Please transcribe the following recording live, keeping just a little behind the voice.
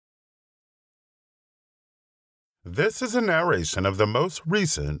This is a narration of the most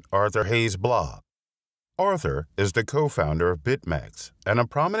recent Arthur Hayes blog. Arthur is the co-founder of BitMEX and a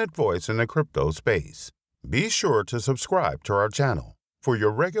prominent voice in the crypto space. Be sure to subscribe to our channel for your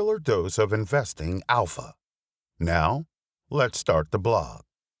regular dose of investing alpha. Now, let's start the blog.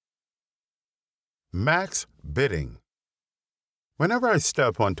 Max bidding. Whenever I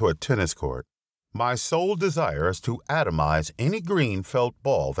step onto a tennis court, my sole desire is to atomize any green felt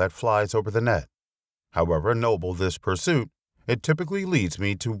ball that flies over the net. However noble this pursuit, it typically leads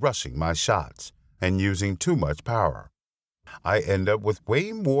me to rushing my shots and using too much power. I end up with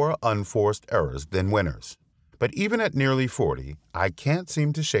way more unforced errors than winners. But even at nearly 40, I can't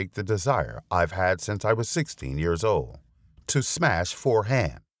seem to shake the desire I've had since I was 16 years old, to smash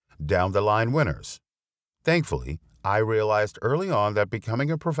forehand, down-the-line winners. Thankfully, I realized early on that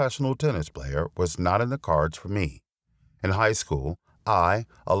becoming a professional tennis player was not in the cards for me. In high school, I,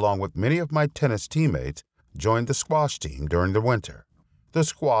 along with many of my tennis teammates, joined the squash team during the winter. The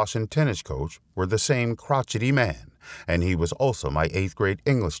squash and tennis coach were the same crotchety man, and he was also my 8th grade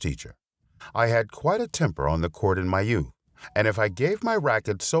English teacher. I had quite a temper on the court in my youth, and if I gave my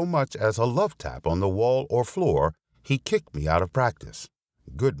racket so much as a love tap on the wall or floor, he kicked me out of practice.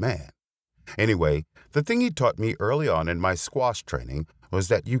 Good man. Anyway, the thing he taught me early on in my squash training was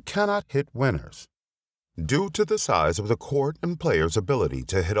that you cannot hit winners. Due to the size of the court and players' ability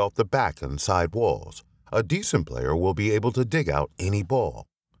to hit off the back and side walls, a decent player will be able to dig out any ball.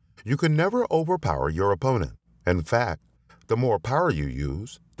 You can never overpower your opponent. In fact, the more power you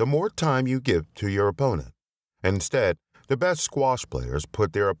use, the more time you give to your opponent. Instead, the best squash players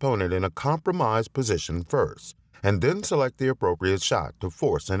put their opponent in a compromised position first, and then select the appropriate shot to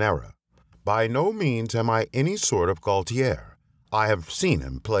force an error. By no means am I any sort of Gaultier. I have seen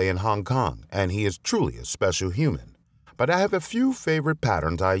him play in Hong Kong, and he is truly a special human. But I have a few favorite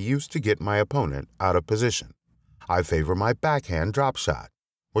patterns I use to get my opponent out of position. I favor my backhand drop shot,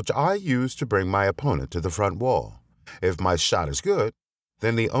 which I use to bring my opponent to the front wall. If my shot is good,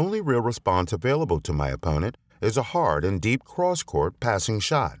 then the only real response available to my opponent is a hard and deep cross-court passing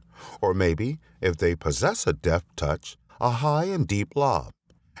shot, or maybe, if they possess a deft touch, a high and deep lob.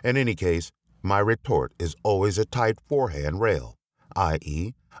 In any case, my retort is always a tight forehand rail,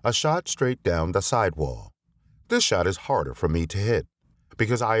 i.e., a shot straight down the sidewall. This shot is harder for me to hit,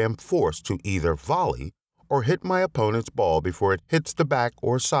 because I am forced to either volley or hit my opponent's ball before it hits the back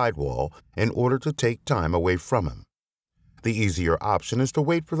or sidewall in order to take time away from him. The easier option is to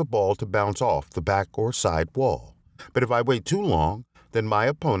wait for the ball to bounce off the back or side wall, but if I wait too long, then my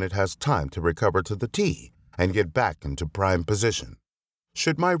opponent has time to recover to the tee and get back into prime position.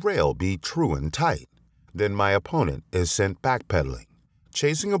 Should my rail be true and tight, then my opponent is sent backpedaling,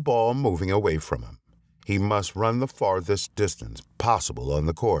 chasing a ball moving away from him. He must run the farthest distance possible on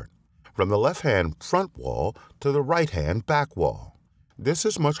the court, from the left-hand front wall to the right-hand back wall. This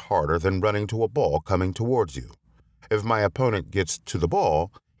is much harder than running to a ball coming towards you. If my opponent gets to the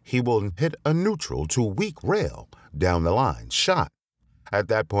ball, he will hit a neutral to weak rail down the line shot. At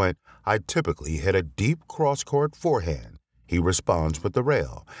that point, I typically hit a deep cross-court forehand. He responds with the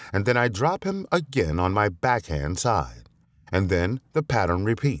rail, and then I drop him again on my backhand side. And then the pattern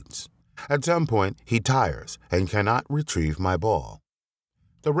repeats. At some point, he tires and cannot retrieve my ball.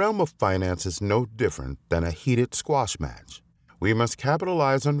 The realm of finance is no different than a heated squash match. We must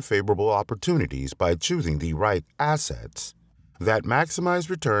capitalize on favorable opportunities by choosing the right assets that maximize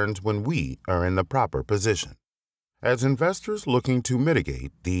returns when we are in the proper position. As investors looking to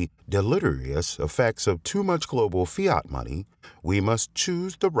mitigate the deleterious effects of too much global fiat money, we must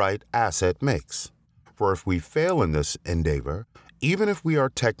choose the right asset mix. For if we fail in this endeavor, even if we are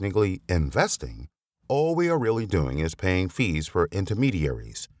technically investing, all we are really doing is paying fees for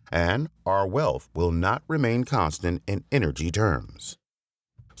intermediaries, and our wealth will not remain constant in energy terms.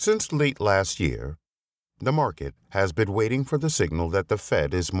 Since late last year, the market has been waiting for the signal that the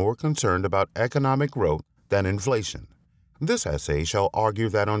Fed is more concerned about economic growth than inflation. This essay shall argue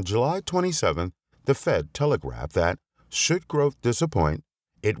that on July 27th, the Fed telegraphed that, should growth disappoint,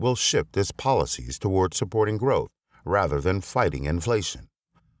 it will shift its policies towards supporting growth rather than fighting inflation.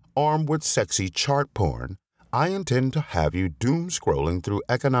 Armed with sexy chart porn, I intend to have you doom-scrolling through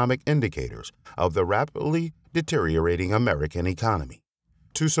economic indicators of the rapidly deteriorating American economy.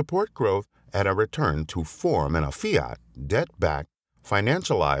 To support growth and a return to form in a fiat, debt-backed,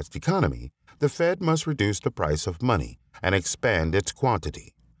 financialized economy, the Fed must reduce the price of money and expand its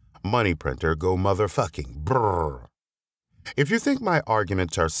quantity. Money printer go motherfucking brrr. If you think my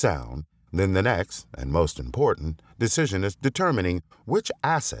arguments are sound, then the next, and most important, decision is determining which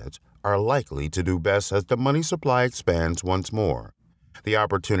assets are likely to do best as the money supply expands once more. The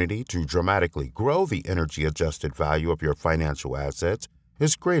opportunity to dramatically grow the energy-adjusted value of your financial assets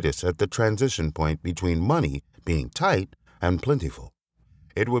is greatest at the transition point between money being tight and plentiful.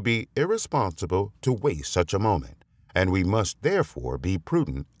 It would be irresponsible to waste such a moment, and we must therefore be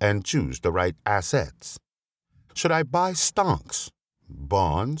prudent and choose the right assets. Should I buy stocks,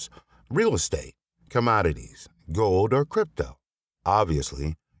 bonds, real estate, commodities, gold, or crypto?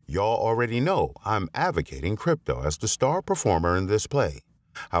 Obviously, y'all already know I'm advocating crypto as the star performer in this play.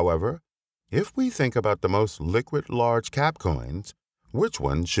 However, if we think about the most liquid large cap coins, which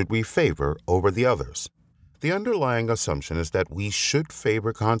one should we favor over the others? The underlying assumption is that we should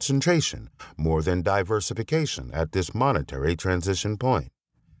favor concentration more than diversification at this monetary transition point.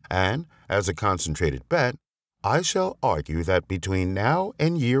 And, as a concentrated bet, I shall argue that between now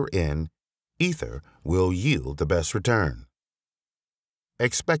and year-end, Ether will yield the best return.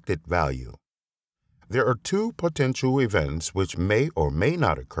 Expected value. There are two potential events which may or may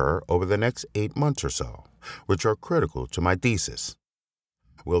not occur over the next 8 months or so, which are critical to my thesis.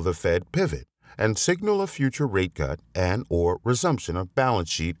 Will the Fed pivot and signal a future rate cut and or resumption of balance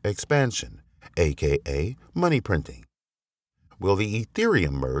sheet expansion, aka money printing? Will the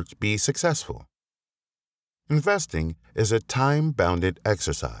Ethereum merge be successful? Investing is a time-bounded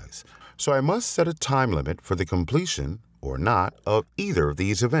exercise, so I must set a time limit for the completion, or not, of either of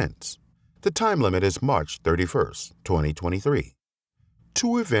these events. The time limit is March 31st, 2023.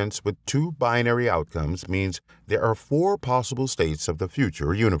 Two events with two binary outcomes means there are 4 possible states of the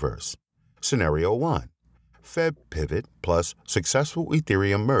future universe. Scenario 1. Fed pivot plus successful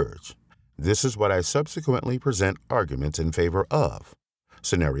Ethereum merge. This is what I subsequently present arguments in favor of.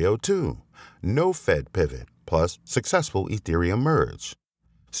 Scenario 2. No Fed pivot plus successful Ethereum merge.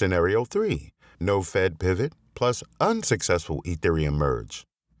 Scenario 3. No Fed pivot plus unsuccessful Ethereum merge.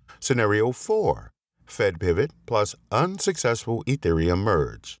 Scenario 4. Fed pivot plus unsuccessful Ethereum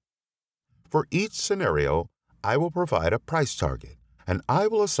merge. For each scenario, I will provide a price target, and I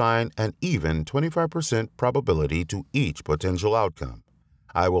will assign an even 25% probability to each potential outcome.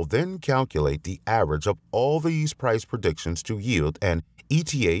 I will then calculate the average of all these price predictions to yield an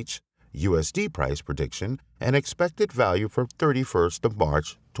ETH USD price prediction and expected value for 31st of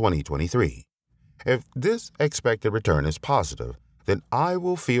March 2023. If this expected return is positive, then I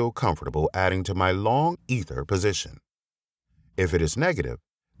will feel comfortable adding to my long Ether position. If it is negative,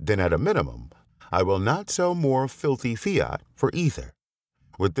 then at a minimum, I will not sell more filthy fiat for Ether.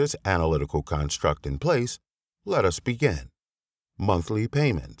 With this analytical construct in place, let us begin. Monthly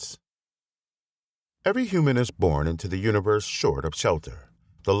payments. Every human is born into the universe short of shelter.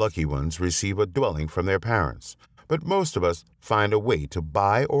 The lucky ones receive a dwelling from their parents, but most of us find a way to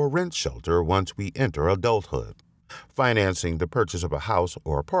buy or rent shelter once we enter adulthood. Financing the purchase of a house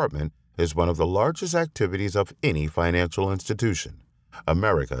or apartment is one of the largest activities of any financial institution.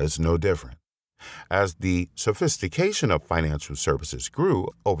 America is no different. As the sophistication of financial services grew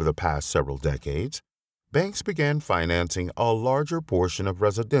over the past several decades, banks began financing a larger portion of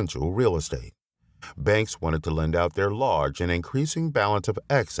residential real estate. Banks wanted to lend out their large and increasing balance of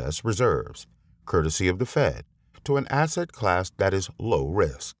excess reserves, courtesy of the Fed, to an asset class that is low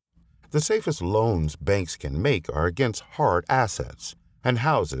risk. The safest loans banks can make are against hard assets, and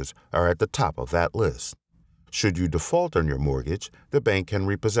houses are at the top of that list. Should you default on your mortgage, the bank can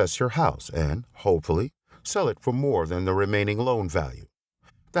repossess your house and, hopefully, sell it for more than the remaining loan value.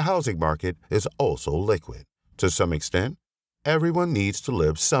 The housing market is also liquid. To some extent, everyone needs to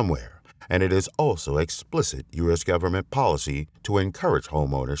live somewhere, and it is also explicit U.S. government policy to encourage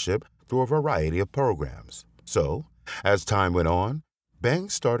home ownership through a variety of programs. So, as time went on,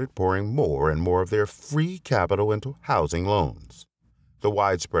 banks started pouring more and more of their free capital into housing loans. The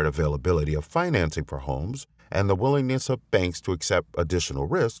widespread availability of financing for homes and the willingness of banks to accept additional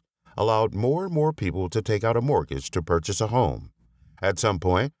risk allowed more and more people to take out a mortgage to purchase a home. At some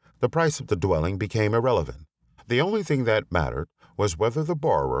point, the price of the dwelling became irrelevant. The only thing that mattered was whether the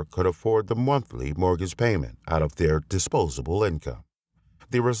borrower could afford the monthly mortgage payment out of their disposable income.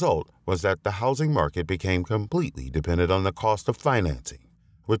 The result was that the housing market became completely dependent on the cost of financing,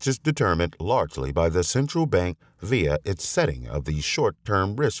 which is determined largely by the central bank via its setting of the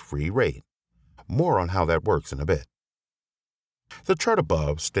short-term risk-free rate. More on how that works in a bit. The chart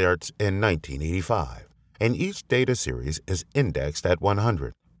above starts in 1985, and each data series is indexed at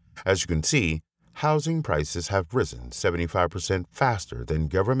 100. As you can see, housing prices have risen 75% faster than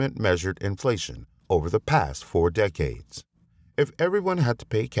government-measured inflation over the past 4 decades. If everyone had to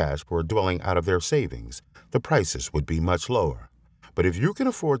pay cash for a dwelling out of their savings, the prices would be much lower. But if you can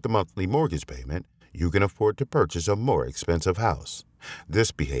afford the monthly mortgage payment, you can afford to purchase a more expensive house.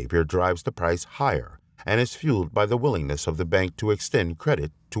 This behavior drives the price higher and is fueled by the willingness of the bank to extend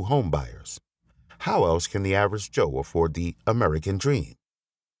credit to home buyers. How else can the average Joe afford the American dream?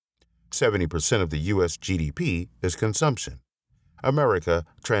 70% of the U.S. GDP is consumption. America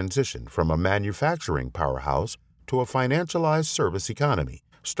transitioned from a manufacturing powerhouse to a financialized service economy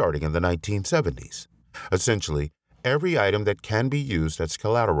starting in the 1970s. Essentially, every item that can be used as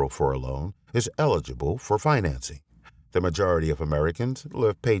collateral for a loan is eligible for financing. The majority of Americans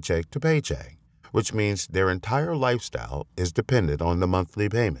live paycheck to paycheck, which means their entire lifestyle is dependent on the monthly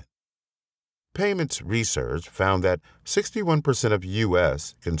payment. Payments research found that 61% of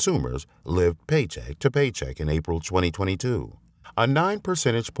U.S. consumers lived paycheck to paycheck in April 2022, a 9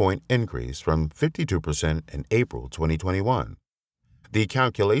 percentage point increase from 52% in April 2021. The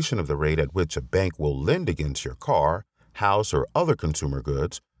calculation of the rate at which a bank will lend against your car, house, or other consumer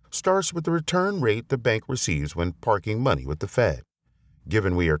goods starts with the return rate the bank receives when parking money with the Fed.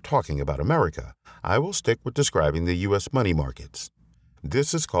 Given we are talking about America, I will stick with describing the U.S. money markets.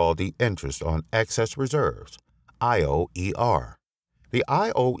 This is called the interest on excess reserves, IOER. The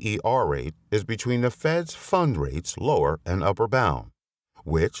IOER rate is between the Fed's fund rate's lower and upper bound,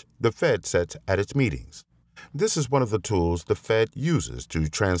 which the Fed sets at its meetings. This is one of the tools the Fed uses to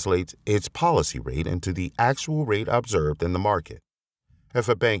translate its policy rate into the actual rate observed in the market. If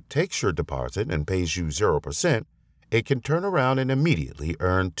a bank takes your deposit and pays you 0%, it can turn around and immediately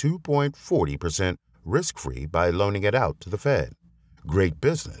earn 2.40% risk-free by loaning it out to the Fed. Great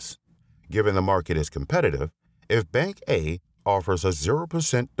business. Given the market is competitive, if Bank A offers a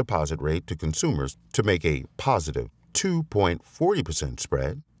 0% deposit rate to consumers to make a positive 2.40%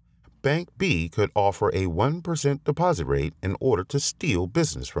 spread, Bank B could offer a 1% deposit rate in order to steal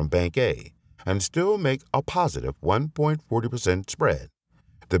business from Bank A and still make a positive 1.40% spread.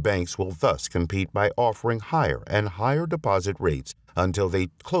 The banks will thus compete by offering higher and higher deposit rates until they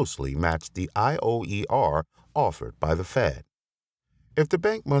closely match the IOER offered by the Fed. If the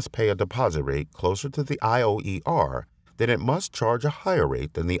bank must pay a deposit rate closer to the IOER, then it must charge a higher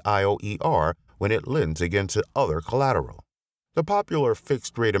rate than the IOER when it lends against other collateral. The popular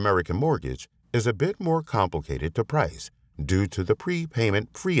fixed-rate American mortgage is a bit more complicated to price due to the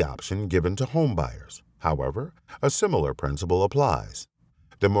prepayment-free option given to homebuyers. However, a similar principle applies.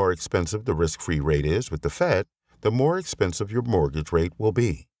 The more expensive the risk-free rate is with the Fed, the more expensive your mortgage rate will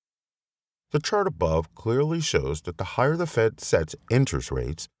be. The chart above clearly shows that the higher the Fed sets interest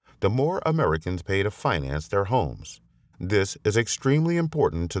rates, the more Americans pay to finance their homes. This is extremely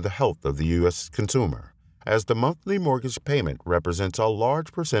important to the health of the U.S. consumer, as the monthly mortgage payment represents a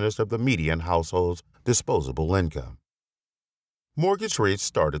large percentage of the median household's disposable income. Mortgage rates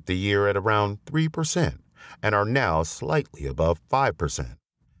started the year at around 3% and are now slightly above 5%.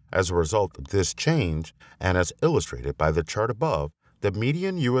 As a result of this change, and as illustrated by the chart above, the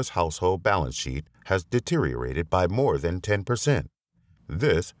median U.S. household balance sheet has deteriorated by more than 10%.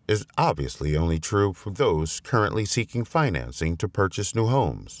 This is obviously only true for those currently seeking financing to purchase new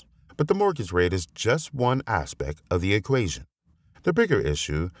homes, but the mortgage rate is just one aspect of the equation. The bigger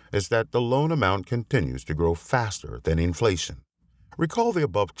issue is that the loan amount continues to grow faster than inflation. Recall the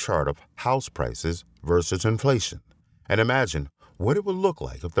above chart of house prices versus inflation, and imagine what it would look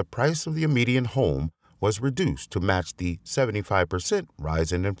like if the price of the median home was reduced to match the 75%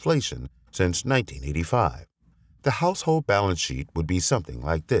 rise in inflation since 1985. The household balance sheet would be something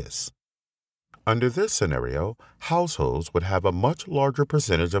like this. Under this scenario, households would have a much larger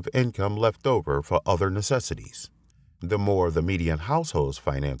percentage of income left over for other necessities. The more the median household's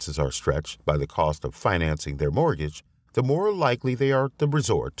finances are stretched by the cost of financing their mortgage, the more likely they are to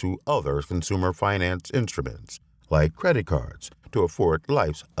resort to other consumer finance instruments, like credit cards, to afford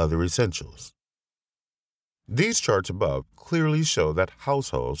life's other essentials. These charts above clearly show that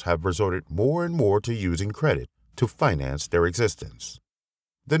households have resorted more and more to using credit to finance their existence.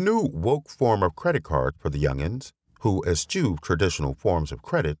 The new woke form of credit card for the youngins, who eschew traditional forms of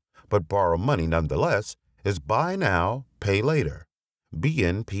credit but borrow money nonetheless, is Buy Now, Pay Later,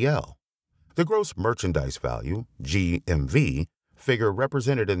 BNPL. The gross merchandise value, GMV, figure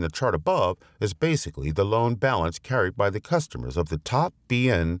represented in the chart above is basically the loan balance carried by the customers of the top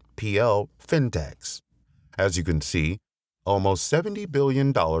BNPL fintechs. As you can see, almost $70 billion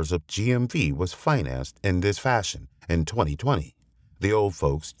of GMV was financed in this fashion in 2020. The old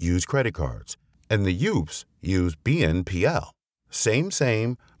folks use credit cards, and the youths use BNPL.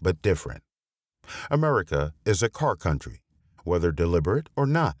 Same, but different. America is a car country, whether deliberate or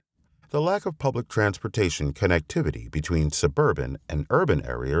not. The lack of public transportation connectivity between suburban and urban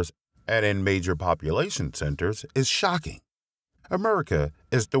areas and in major population centers is shocking. America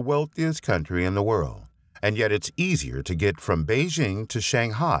is the wealthiest country in the world, And yet it's easier to get from Beijing to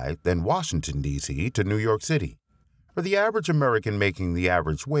Shanghai than Washington, D.C. to New York City. For the average American making the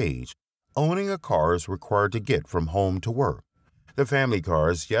average wage, owning a car is required to get from home to work. The family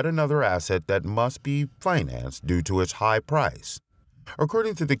car is yet another asset that must be financed due to its high price.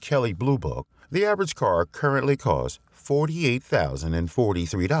 According to the Kelley Blue Book, the average car currently costs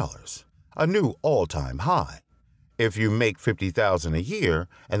 $48,043, a new all-time high. If you make $50,000 a year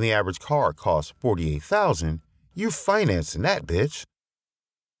and the average car costs $48,000, you financing that bitch.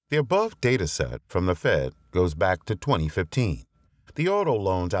 The above data set from the Fed goes back to 2015. The auto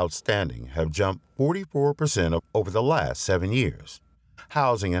loans outstanding have jumped 44% over the last 7 years.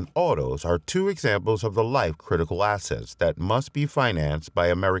 Housing and autos are two examples of the life-critical assets that must be financed by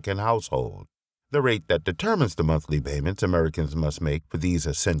American households. The rate that determines the monthly payments Americans must make for these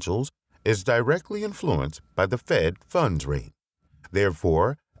essentials is directly influenced by the Fed funds rate.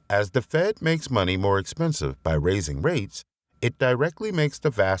 Therefore, as the Fed makes money more expensive by raising rates, it directly makes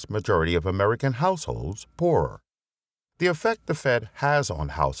the vast majority of American households poorer. The effect the Fed has on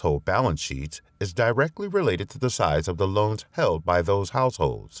household balance sheets is directly related to the size of the loans held by those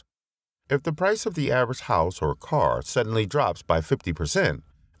households. If the price of the average house or car suddenly drops by 50%,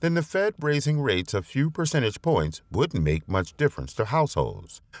 then the Fed raising rates a few percentage points wouldn't make much difference to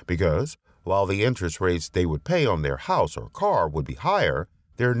households, because while the interest rates they would pay on their house or car would be higher,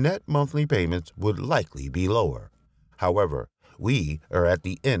 their net monthly payments would likely be lower. However, we are at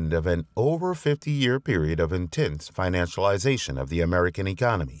the end of an over 50-year period of intense financialization of the American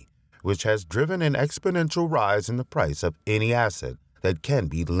economy, which has driven an exponential rise in the price of any asset that can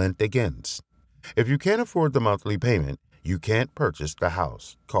be lent against. If you can't afford the monthly payment, you can't purchase the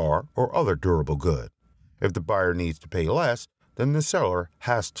house, car, or other durable good. If the buyer needs to pay less, then the seller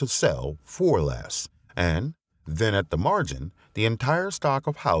has to sell for less. And then at the margin, the entire stock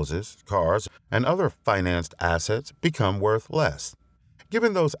of houses, cars, and other financed assets become worth less.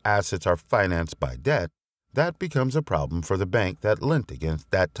 Given those assets are financed by debt, that becomes a problem for the bank that lent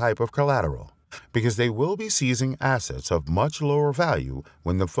against that type of collateral, because they will be seizing assets of much lower value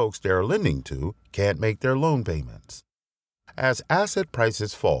when the folks they are lending to can't make their loan payments. As asset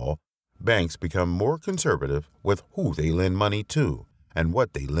prices fall, banks become more conservative with who they lend money to and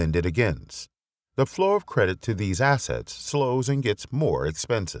what they lend it against. The flow of credit to these assets slows and gets more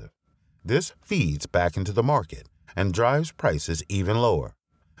expensive. This feeds back into the market and drives prices even lower.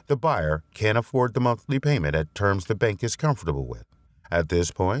 The buyer can't afford the monthly payment at terms the bank is comfortable with. At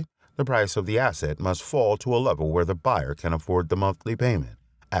this point, the price of the asset must fall to a level where the buyer can afford the monthly payment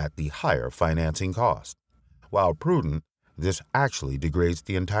at the higher financing cost. While prudent, this actually degrades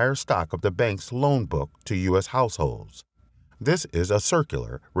the entire stock of the bank's loan book to U.S. households. This is a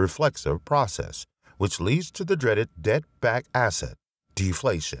circular, reflexive process, which leads to the dreaded debt-backed asset,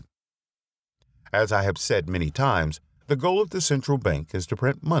 deflation. As I have said many times, the goal of the central bank is to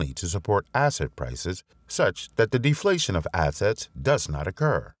print money to support asset prices such that the deflation of assets does not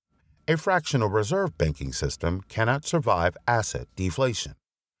occur. A fractional reserve banking system cannot survive asset deflation.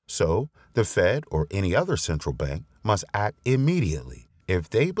 So, the Fed or any other central bank must act immediately if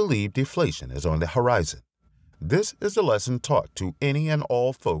they believe deflation is on the horizon. This is a lesson taught to any and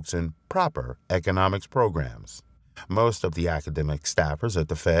all folks in proper economics programs. Most of the academic staffers at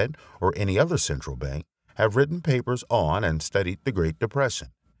the Fed or any other central bank have written papers on and studied the Great Depression.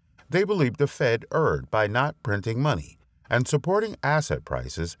 They believe the Fed erred by not printing money and supporting asset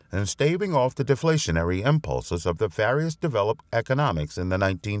prices and staving off the deflationary impulses of the various developed economics in the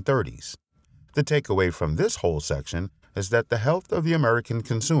 1930s. The takeaway from this whole section is that the health of the American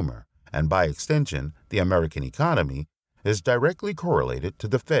consumer, and by extension, the American economy, is directly correlated to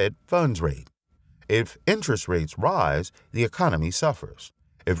the Fed funds rate. If interest rates rise, the economy suffers.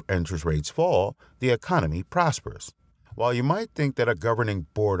 If interest rates fall, the economy prospers. While you might think that a governing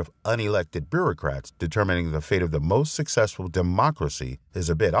board of unelected bureaucrats determining the fate of the most successful democracy is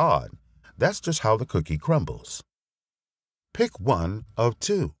a bit odd, that's just how the cookie crumbles. Pick one of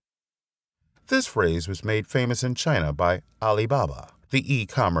two. This phrase was made famous in China by Alibaba, the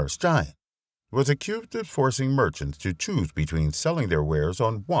e-commerce giant. It was accused of forcing merchants to choose between selling their wares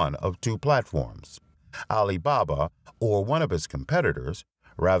on one of two platforms, Alibaba or one of its competitors,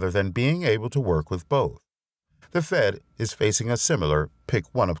 rather than being able to work with both. The Fed is facing a similar pick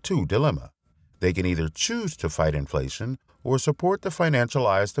one of two dilemma. They can either choose to fight inflation or support the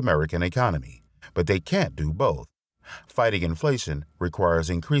financialized American economy, but they can't do both. Fighting inflation requires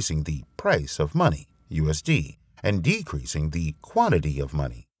increasing the price of money, USD, and decreasing the quantity of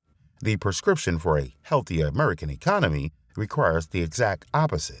money. The prescription for a healthy American economy requires the exact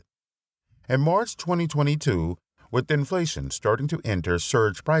opposite. In March 2022, with inflation starting to enter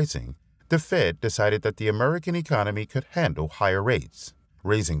surge pricing, the Fed decided that the American economy could handle higher rates,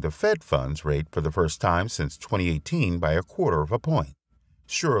 raising the Fed funds rate for the first time since 2018 by a quarter of a point.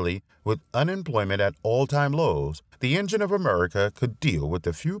 Surely, with unemployment at all-time lows, the engine of America could deal with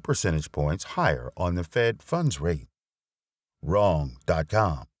a few percentage points higher on the Fed funds rate.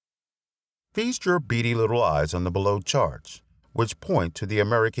 Wrong.com. Feast your beady little eyes on the below charts, which point to the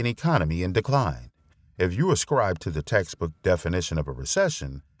American economy in decline. If you ascribe to the textbook definition of a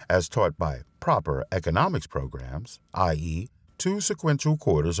recession, as taught by proper economics programs, i.e., 2 sequential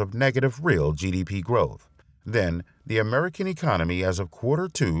quarters of negative real GDP growth, then the American economy as of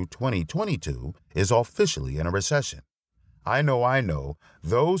Q2 2022 is officially in a recession. I know,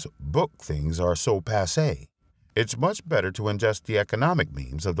 those book things are so passé. It's much better to ingest the economic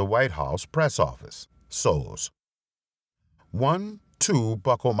memes of the White House press office. Souls. 1, 2,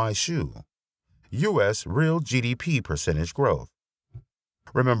 buckle my shoe. U.S. real GDP percentage growth.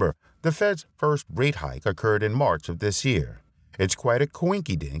 Remember, the Fed's first rate hike occurred in March of this year. It's quite a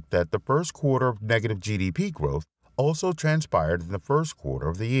coinkydink that the first quarter of negative GDP growth also transpired in the first quarter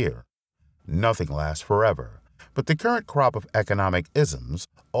of the year. Nothing lasts forever, but the current crop of economic isms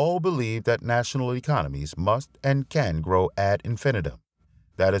all believe that national economies must and can grow ad infinitum.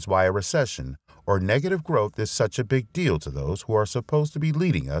 That is why a recession or negative growth is such a big deal to those who are supposed to be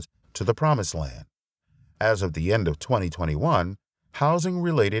leading us to the promised land. As of the end of 2021,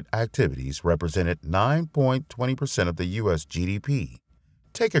 housing-related activities represented 9.20% of the U.S. GDP.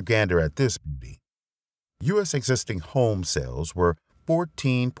 Take a gander at this beauty. U.S. existing home sales were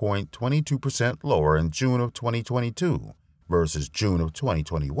 14.22% lower in June of 2022 versus June of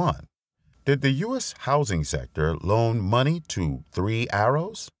 2021. Did the U.S. housing sector loan money to 3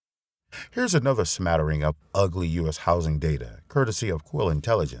 arrows? Here's another smattering of ugly U.S. housing data, courtesy of Quill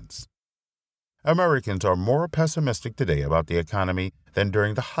Intelligence. Americans are more pessimistic today about the economy than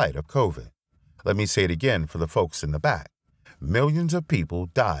during the height of COVID. Let me say it again for the folks in the back. Millions of people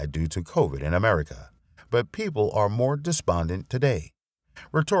died due to COVID in America, but people are more despondent today.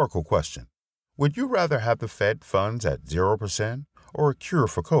 Rhetorical question. Would you rather have the Fed funds at 0% or a cure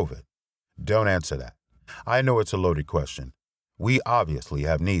for COVID? Don't answer that. I know it's a loaded question. We obviously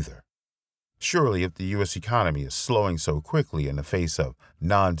have neither. Surely if the U.S. economy is slowing so quickly in the face of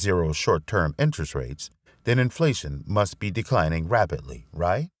non-zero short-term interest rates, then inflation must be declining rapidly,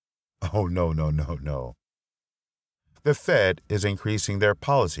 right? Oh, no. The Fed is increasing their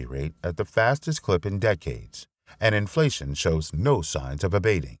policy rate at the fastest clip in decades, and inflation shows no signs of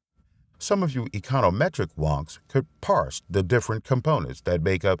abating. Some of you econometric wonks could parse the different components that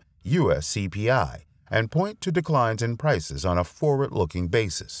make up U.S. CPI and point to declines in prices on a forward-looking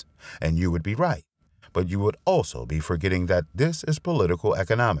basis, and you would be right. But you would also be forgetting that this is political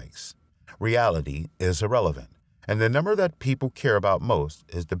economics. Reality is irrelevant, and the number that people care about most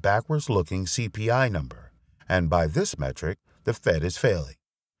is the backwards-looking CPI number, and by this metric, the Fed is failing.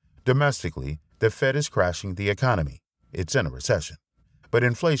 Domestically, the Fed is crashing the economy. It's in a recession. But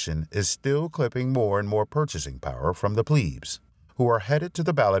inflation is still clipping more and more purchasing power from the plebes, who are headed to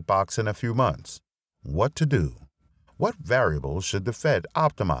the ballot box in a few months. What to do? What variables should the Fed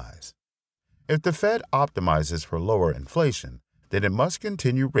optimize? If the Fed optimizes for lower inflation, then it must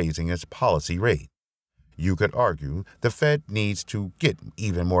continue raising its policy rate. You could argue the Fed needs to get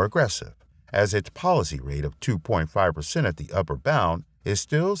even more aggressive, as its policy rate of 2.5% at the upper bound is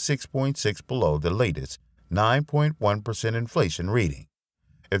still 6.6 below the latest 9.1% inflation reading.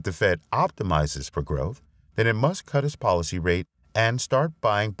 If the Fed optimizes for growth, then it must cut its policy rate and start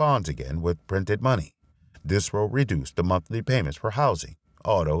buying bonds again with printed money. This will reduce the monthly payments for housing,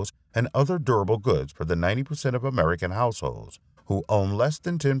 autos, and other durable goods for the 90% of American households who own less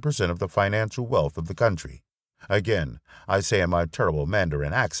than 10% of the financial wealth of the country. Again, I say in my terrible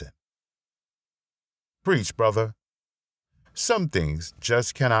Mandarin accent. Preach, brother. Some things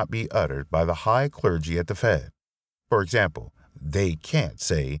just cannot be uttered by the high clergy at the Fed. For example, they can't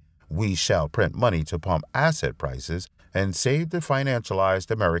say, "We shall print money to pump asset prices and save the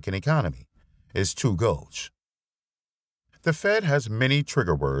financialized American economy." It's too gauche. The Fed has many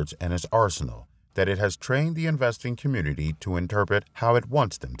trigger words in its arsenal that it has trained the investing community to interpret how it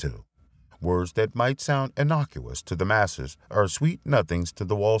wants them to. Words that might sound innocuous to the masses are sweet nothings to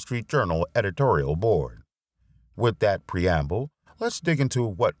the Wall Street Journal editorial board. With that preamble, let's dig into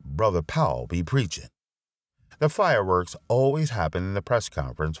what Brother Powell be preaching. The fireworks always happen in the press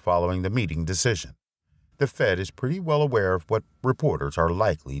conference following the meeting decision. The Fed is pretty well aware of what reporters are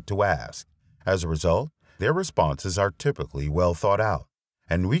likely to ask. As a result, their responses are typically well thought out,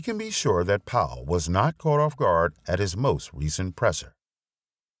 and we can be sure that Powell was not caught off guard at his most recent presser.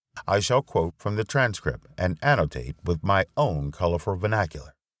 I shall quote from the transcript and annotate with my own colorful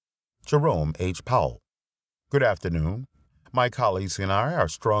vernacular. Jerome H. Powell. Good afternoon. My colleagues and I are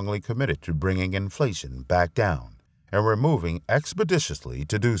strongly committed to bringing inflation back down, and we're moving expeditiously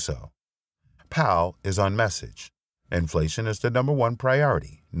to do so. Powell is on message. Inflation is the number one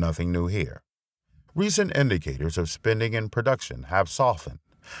priority, nothing new here. Recent indicators of spending and production have softened.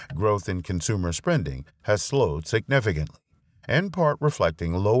 Growth in consumer spending has slowed significantly, in part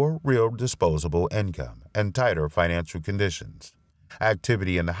reflecting lower real disposable income and tighter financial conditions.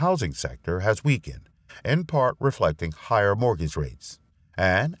 Activity in the housing sector has weakened, in part reflecting higher mortgage rates.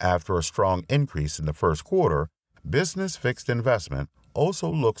 And after a strong increase in the first quarter, business fixed investment also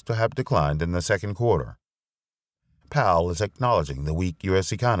looks to have declined in the second quarter. Powell is acknowledging the weak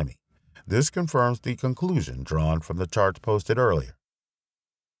U.S. economy. This confirms the conclusion drawn from the charts posted earlier.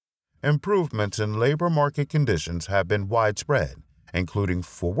 Improvements in labor market conditions have been widespread, including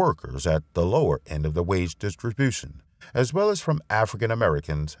for workers at the lower end of the wage distribution, as well as from African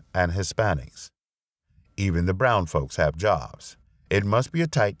Americans and Hispanics. Even the brown folks have jobs. It must be a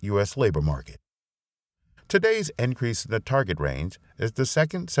tight U.S. labor market. Today's increase in the target range is the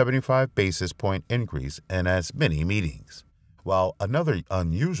second 75 basis point increase in as many meetings. While another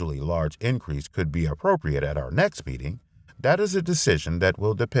unusually large increase could be appropriate at our next meeting, that is a decision that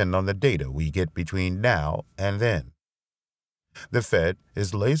will depend on the data we get between now and then. The Fed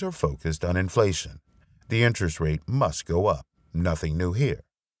is laser-focused on inflation. The interest rate must go up. Nothing new here.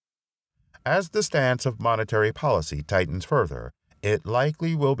 As the stance of monetary policy tightens further, it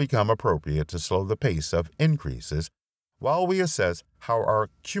likely will become appropriate to slow the pace of increases while we assess how our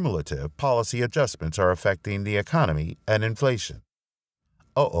cumulative policy adjustments are affecting the economy and inflation.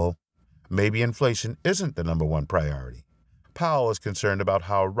 Maybe inflation isn't the number one priority. Powell is concerned about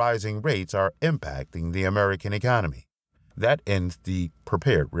how rising rates are impacting the American economy. That ends the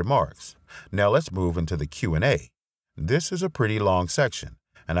prepared remarks. Now let's move into the Q&A. This is a pretty long section,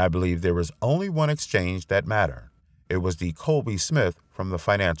 and I believe there was only one exchange that mattered. It was the Colby Smith from the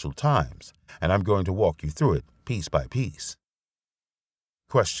Financial Times, and I'm going to walk you through it piece by piece.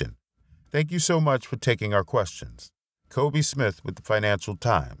 Question. Thank you so much for taking our questions. Colby Smith with the Financial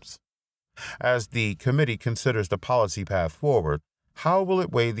Times. As the committee considers the policy path forward, how will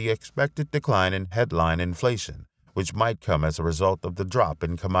it weigh the expected decline in headline inflation, which might come as a result of the drop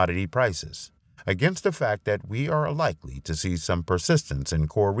in commodity prices, against the fact that we are likely to see some persistence in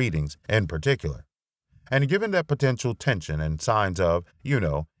core readings in particular? And given that potential tension and signs of,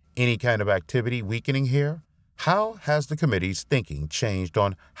 any kind of activity weakening here, how has the committee's thinking changed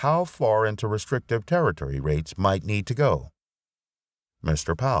on how far into restrictive territory rates might need to go?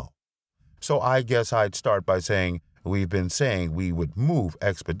 Mr. Powell. So I guess I'd start by saying we've been saying we would move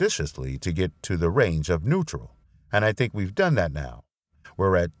expeditiously to get to the range of neutral, and I think we've done that now.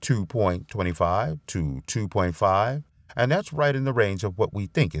 We're at 2.25 to 2.5, and that's right in the range of what we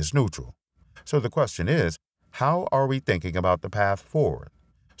think is neutral. So the question is, how are we thinking about the path forward?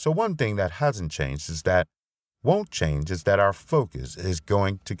 So one thing that won't change is that our focus is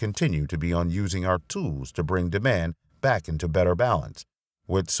going to continue to be on using our tools to bring demand back into better balance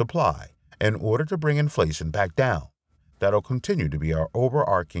with supply in order to bring inflation back down. That'll continue to be our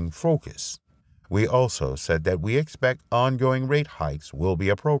overarching focus. We also said that we expect ongoing rate hikes will be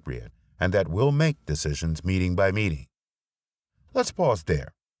appropriate and that we'll make decisions meeting by meeting. Let's pause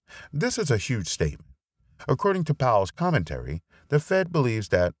there. This is a huge statement. According to Powell's commentary, the Fed believes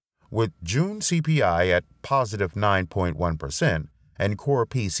that with June CPI at positive 9.1% and core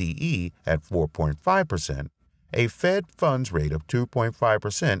PCE at 4.5%, a Fed funds rate of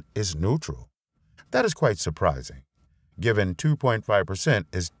 2.5% is neutral. That is quite surprising, given 2.5%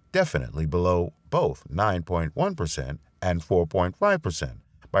 is definitely below both 9.1% and 4.5%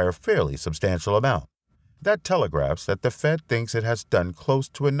 by a fairly substantial amount. That telegraphs that the Fed thinks it has done close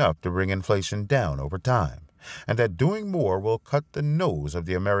to enough to bring inflation down over time, and that doing more will cut the nose of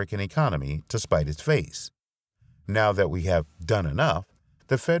the American economy to spite its face. Now that we have done enough,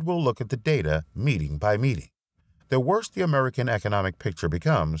 the Fed will look at the data meeting by meeting. The worse the American economic picture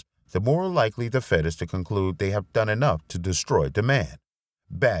becomes, the more likely the Fed is to conclude they have done enough to destroy demand.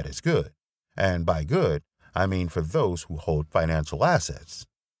 Bad is good, and by good, I mean for those who hold financial assets.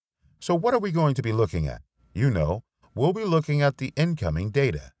 So what are we going to be looking at? We'll be looking at the incoming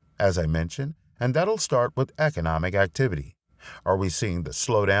data, as I mentioned, and that'll start with economic activity. Are we seeing the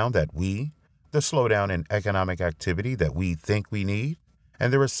slowdown in economic activity that we think we need?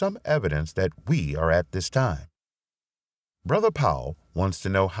 And there is some evidence that we are at this time. Brother Powell wants to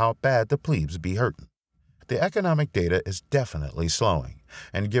know how bad the plebes be hurting. The economic data is definitely slowing,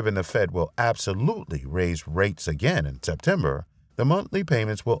 and given the Fed will absolutely raise rates again in September, the monthly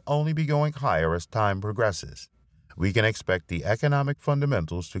payments will only be going higher as time progresses. we can expect the economic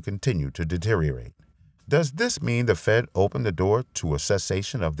fundamentals to continue to deteriorate. Does this mean the Fed opened the door to a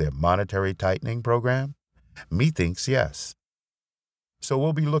cessation of their monetary tightening program? Methinks yes. So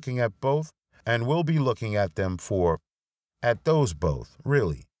we'll be looking at both, and we'll be looking at them at those both,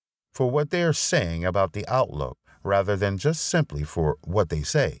 really, for what they are saying about the outlook rather than just simply for what they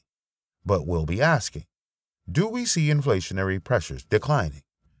say. But we'll be asking, do we see inflationary pressures declining?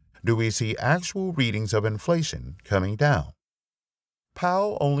 Do we see actual readings of inflation coming down?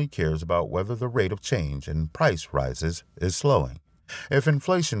 Powell only cares about whether the rate of change in price rises is slowing. If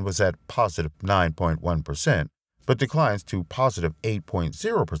inflation was at positive 9.1%, but declines to positive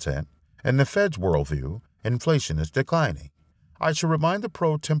 8.0%, in the Fed's worldview, inflation is declining. I should remind the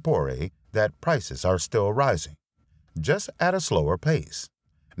pro tempore that prices are still rising, just at a slower pace.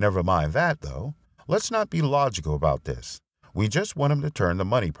 Never mind that, though. Let's not be logical about this. We just want him to turn the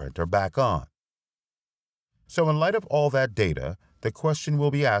money printer back on. So in light of all that data, the question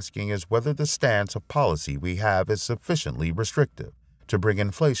we'll be asking is whether the stance of policy we have is sufficiently restrictive to bring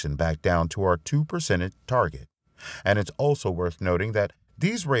inflation back down to our 2% target. And it's also worth noting that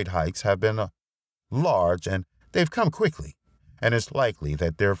these rate hikes have been large and they've come quickly, and it's likely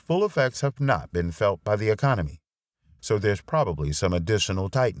that their full effects have not been felt by the economy. So there's probably some additional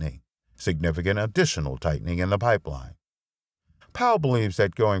tightening, significant additional tightening in the pipeline. Powell believes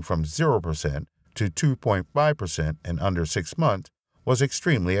that going from 0% to 2.5% in under 6 months was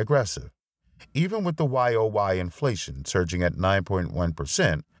extremely aggressive. Even with the YOY inflation surging at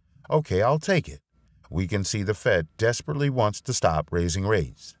 9.1%, okay, I'll take it. We can see the Fed desperately wants to stop raising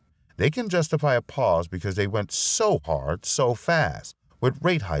rates. They can justify a pause because they went so hard, so fast, with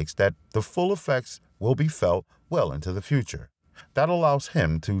rate hikes that the full effects will be felt well into the future. That allows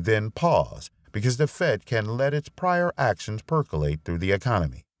him to then pause because the Fed can let its prior actions percolate through the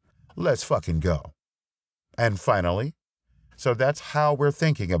economy. Let's fucking go. And finally, so that's how we're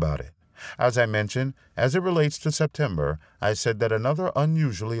thinking about it. As I mentioned, as it relates to September, I said that another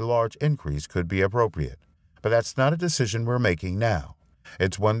unusually large increase could be appropriate. But that's not a decision we're making now.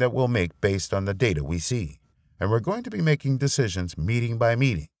 It's one that we'll make based on the data we see. And we're going to be making decisions meeting by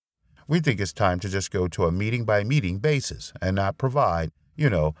meeting. We think it's time to just go to a meeting-by-meeting basis and not provide,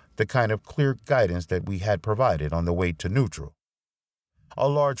 the kind of clear guidance that we had provided on the way to neutral. A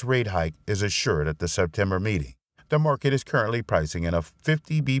large rate hike is assured at the September meeting. The market is currently pricing in a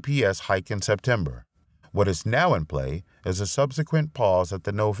 50 BPS hike in September. What is now in play is a subsequent pause at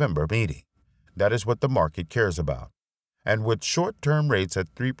the November meeting. That is what the market cares about. And with short-term rates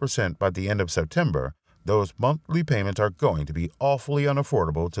at 3% by the end of September, those monthly payments are going to be awfully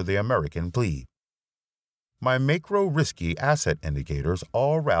unaffordable to the American plebe. My macro-risky asset indicators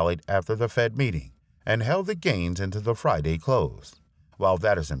all rallied after the Fed meeting and held the gains into the Friday close. While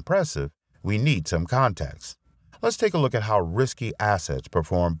that is impressive, we need some context. Let's take a look at how risky assets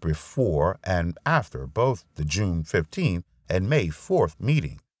performed before and after both the June 15th and May 4th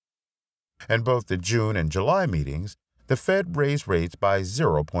meetings. In both the June and July meetings, the Fed raised rates by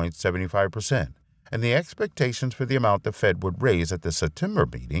 0.75%, and the expectations for the amount the Fed would raise at the September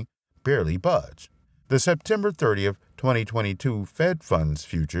meeting barely budged. The September 30th, 2022 Fed Funds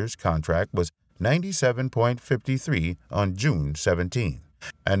Futures contract was 97.53 on June 17th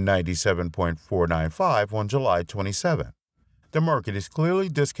and 97.495 on July 27th. The market is clearly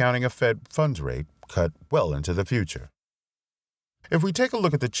discounting a Fed funds rate cut well into the future. If we take a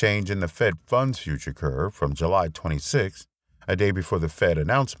look at the change in the Fed funds future curve from July 26th, a day before the Fed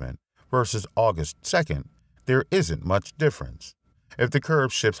announcement, versus August 2nd, there isn't much difference. If the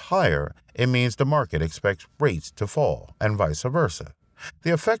curve shifts higher, it means the market expects rates to fall, and vice versa.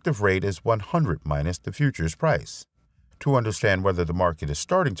 The effective rate is 100 minus the futures price. To understand whether the market is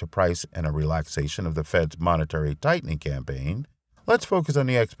starting to price in a relaxation of the Fed's monetary tightening campaign, let's focus on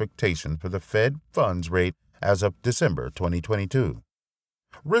the expectation for the Fed funds rate as of December 2022.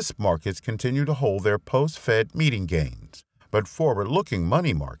 Risk markets continue to hold their post-Fed meeting gains, but forward-looking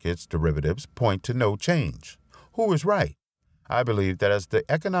money markets derivatives point to no change. Who is right? I believe that as the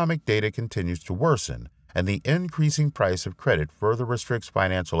economic data continues to worsen and the increasing price of credit further restricts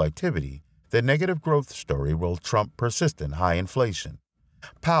financial activity, the negative growth story will trump persistent high inflation.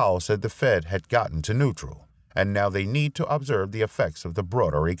 Powell said the Fed had gotten to neutral, and now they need to observe the effects of the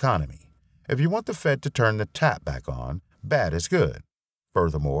broader economy. If you want the Fed to turn the tap back on, bad is good.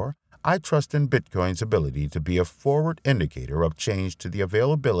 Furthermore, I trust in Bitcoin's ability to be a forward indicator of change to the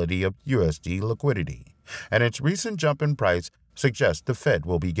availability of USD liquidity, and its recent jump in price suggests the Fed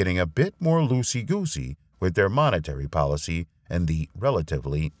will be getting a bit more loosey-goosey with their monetary policy in the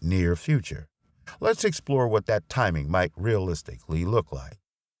relatively near future. Let's explore what that timing might realistically look like.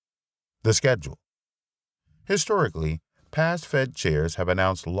 The schedule. Historically, past Fed chairs have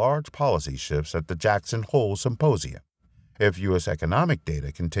announced large policy shifts at the Jackson Hole Symposium. If U.S. economic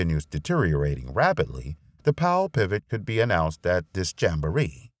data continues deteriorating rapidly, the Powell pivot could be announced at this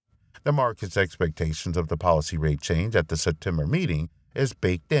jamboree. The market's expectations of the policy rate change at the September meeting is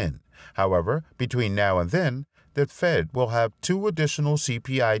baked in. However, between now and then, the Fed will have two additional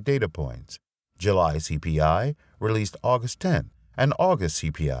CPI data points: July CPI, released August 10, and August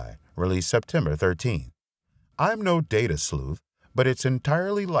CPI, released September 13. I'm no data sleuth, but it's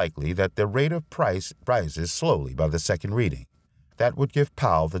entirely likely that the rate of price rises slowly by the second reading. That would give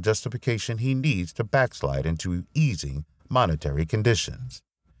Powell the justification he needs to backslide into easing monetary conditions.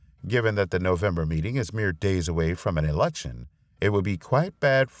 Given that the November meeting is mere days away from an election, it would be quite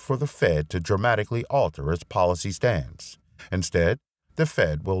bad for the Fed to dramatically alter its policy stance. Instead, the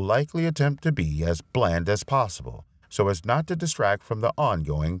Fed will likely attempt to be as bland as possible so as not to distract from the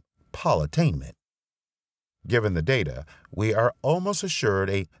ongoing politainment. Given the data, we are almost assured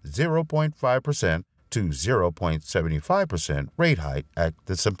a 0.5% to 0.75% rate hike at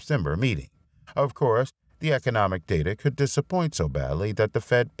the September meeting. Of course, the economic data could disappoint so badly that the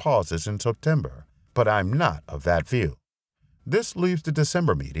Fed pauses in September, but I'm not of that view. This leaves the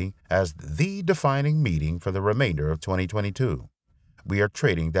December meeting as the defining meeting for the remainder of 2022. We are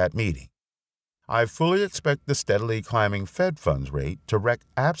trading that meeting. I fully expect the steadily climbing Fed funds rate to wreak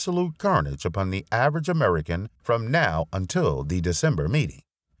absolute carnage upon the average American from now until the December meeting.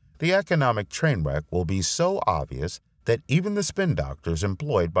 The economic train wreck will be so obvious that even the spin doctors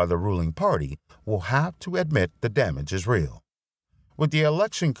employed by the ruling party will have to admit the damage is real. With the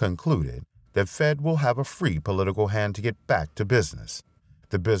election concluded, the Fed will have a free political hand to get back to business,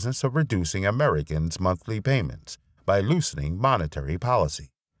 the business of reducing Americans' monthly payments by loosening monetary policy.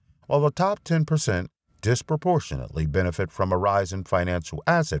 While the top 10% disproportionately benefit from a rise in financial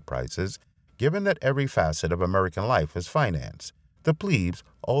asset prices, given that every facet of American life is finance, the plebes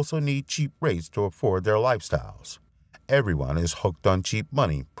also need cheap rates to afford their lifestyles. Everyone is hooked on cheap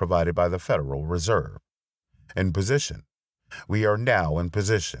money provided by the Federal Reserve. In position. We are now in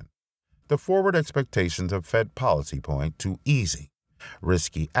position. The forward expectations of Fed policy point to easing.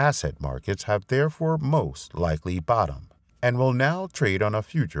 Risky asset markets have therefore most likely bottomed and will now trade on a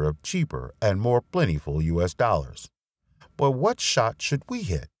future of cheaper and more plentiful U.S. dollars. But what shot should we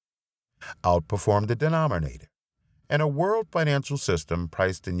hit? Outperform the denominator. In a world financial system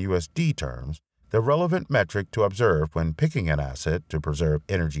priced in USD terms, the relevant metric to observe when picking an asset to preserve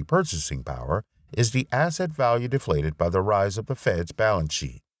energy purchasing power is the asset value deflated by the rise of the Fed's balance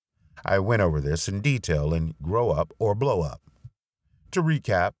sheet. I went over this in detail in Grow Up or Blow Up. To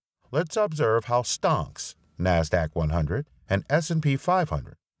recap, let's observe how stonks, NASDAQ 100 and S&P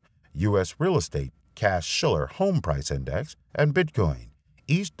 500, U.S. Real Estate Cash-Shiller Home Price Index, and Bitcoin,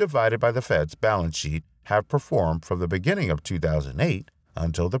 each divided by the Fed's balance sheet, have performed from the beginning of 2008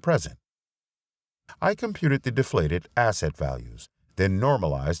 until the present. I computed the deflated asset values, then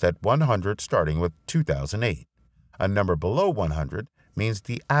normalized at 100 starting with 2008. A number below 100 means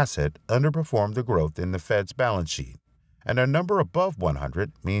the asset underperformed the growth in the Fed's balance sheet, and a number above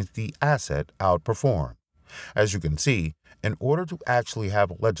 100 means the asset outperformed. As you can see, in order to actually have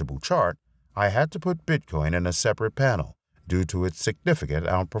a legible chart, I had to put Bitcoin in a separate panel due to its significant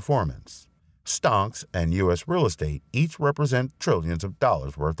outperformance. Stonks and U.S. real estate each represent trillions of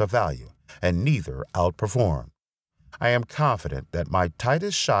dollars worth of value, and neither outperformed. I am confident that my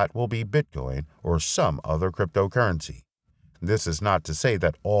tightest shot will be Bitcoin or some other cryptocurrency. This is not to say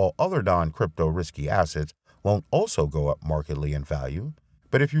that all other non-crypto risky assets won't also go up markedly in value,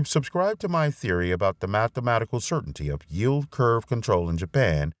 but if you subscribe to my theory about the mathematical certainty of yield curve control in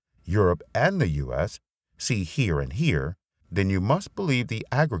Japan, Europe, and the U.S., see here and here, then you must believe the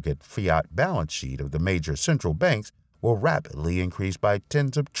aggregate fiat balance sheet of the major central banks will rapidly increase by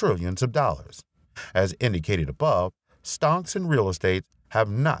tens of trillions of dollars. As indicated above, stocks and real estate have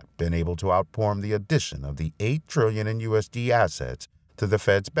not been able to outperform the addition of the $8 trillion in USD assets to the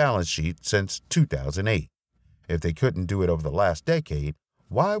Fed's balance sheet since 2008. If they couldn't do it over the last decade,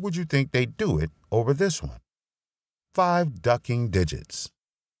 why would you think they'd do it over this one? 5 ducking digits.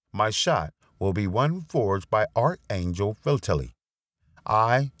 My shot will be one forged by Archangel Philtelli.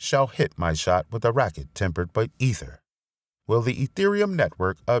 I shall hit my shot with a racket tempered by ether. Will the Ethereum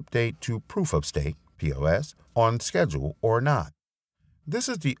network update to proof of stake, POS, on schedule or not? This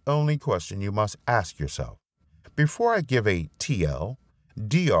is the only question you must ask yourself. Before I give a TL,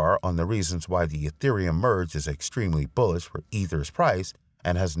 DR on the reasons why the Ethereum merge is extremely bullish for Ether's price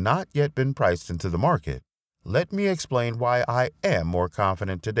and has not yet been priced into the market, let me explain why I am more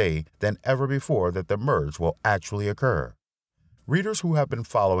confident today than ever before that the merge will actually occur. Readers who have been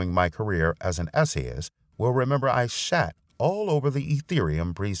following my career as an essayist will remember I shat all over the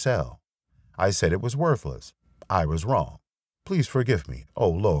Ethereum pre-sale. I said it was worthless. I was wrong. Please forgive me, oh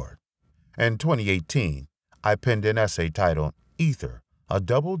Lord. In 2018, I penned an essay titled Ether, a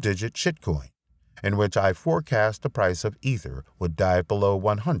double-digit shitcoin, in which I forecast the price of Ether would dive below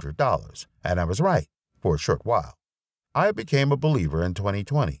 $100, and I was right for a short while. I became a believer in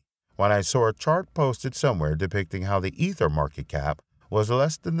 2020 when I saw a chart posted somewhere depicting how the Ether market cap was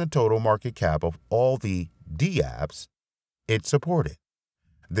less than the total market cap of all the D-apps it supported.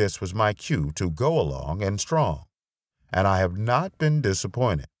 This was my cue to go along and strong, and I have not been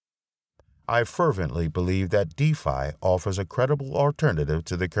disappointed. I fervently believe that DeFi offers a credible alternative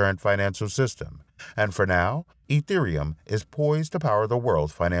to the current financial system, and for now, Ethereum is poised to power the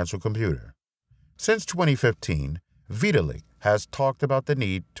world's financial computer. Since 2015, Vitalik has talked about the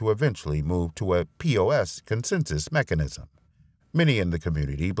need to eventually move to a POS consensus mechanism. Many in the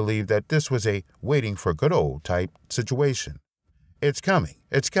community believe that this was a waiting for good old type situation. It's coming,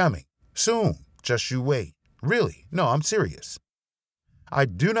 soon, just you wait. Really, no, I'm serious. I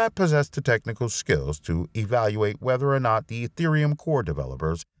do not possess the technical skills to evaluate whether or not the Ethereum core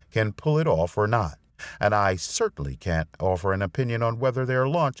developers can pull it off or not, and I certainly can't offer an opinion on whether their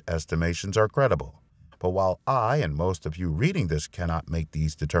launch estimations are credible. But while I and most of you reading this cannot make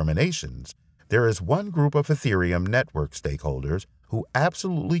these determinations, there is one group of Ethereum network stakeholders who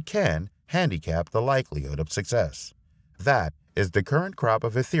absolutely can handicap the likelihood of success. That is the current crop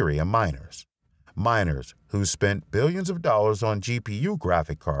of Ethereum miners. Miners who spent billions of dollars on GPU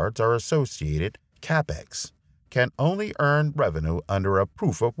graphic cards are associated CapEx, can only earn revenue under a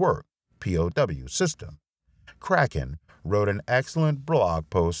proof-of-work (POW) system. Kraken wrote an excellent blog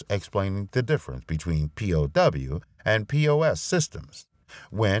post explaining the difference between POW and POS systems.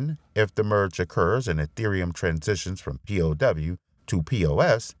 When, if the merge occurs and Ethereum transitions from POW to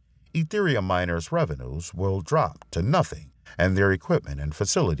POS, Ethereum miners' revenues will drop to nothing, and their equipment and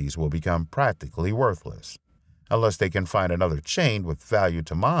facilities will become practically worthless. Unless they can find another chain with value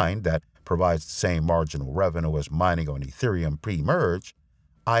to mine that provides the same marginal revenue as mining on Ethereum pre-merge,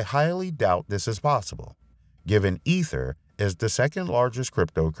 I highly doubt this is possible, given Ether is the second largest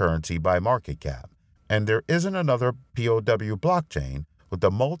cryptocurrency by market cap, and there isn't another POW blockchain with a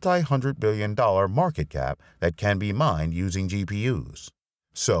multi-hundred billion dollar market cap that can be mined using GPUs.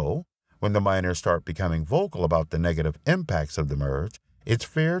 So, when the miners start becoming vocal about the negative impacts of the merge, it's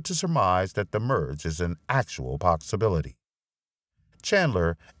fair to surmise that the merge is an actual possibility.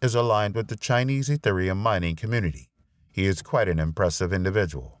 Chandler is aligned with the Chinese Ethereum mining community. He is quite an impressive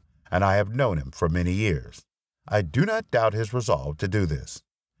individual, and I have known him for many years. I do not doubt his resolve to do this.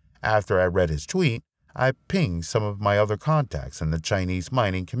 After I read his tweet, I pinged some of my other contacts in the Chinese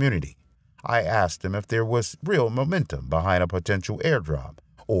mining community. I asked them if there was real momentum behind a potential airdrop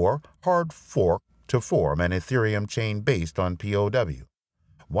or hard fork to form an Ethereum chain based on POW.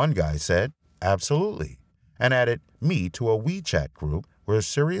 One guy said, absolutely, and added me to a WeChat group where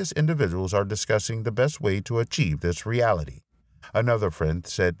serious individuals are discussing the best way to achieve this reality. Another friend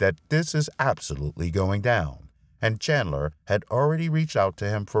said that this is absolutely going down, and Chandler had already reached out to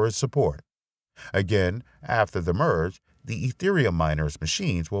him for his support. Again, after the merge, the Ethereum miners'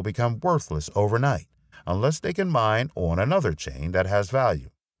 machines will become worthless overnight unless they can mine on another chain that has value.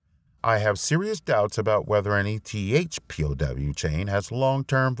 I have serious doubts about whether an ETH POW chain has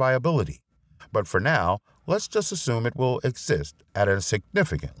long-term viability, but for now, let's just assume it will exist at a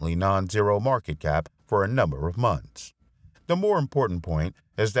significantly non-zero market cap for a number of months. The more important point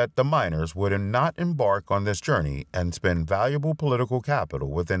is that the miners would not embark on this journey and spend valuable political capital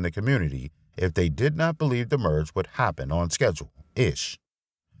within the community if they did not believe the merge would happen on schedule-ish.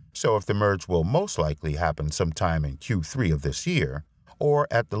 So if the merge will most likely happen sometime in Q3 of this year, or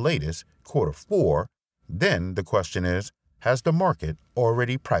at the latest, Q4, then the question is, has the market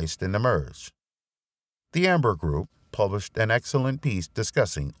already priced in the merge? The Amber Group published an excellent piece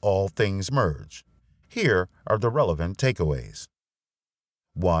discussing all things merge. Here are the relevant takeaways.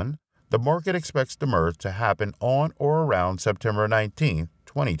 1. The market expects the merge to happen on or around September 19,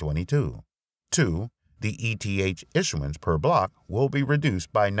 2022. 2. The ETH issuance per block will be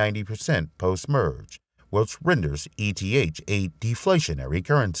reduced by 90% post-merge, which renders ETH a deflationary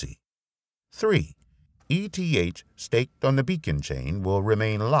currency. 3. ETH staked on the Beacon chain will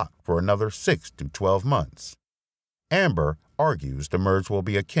remain locked for another 6 to 12 months. Amber argues the merge will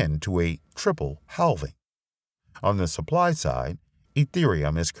be akin to a triple halving. On the supply side,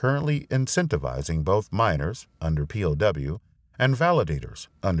 Ethereum is currently incentivizing both miners under POW and validators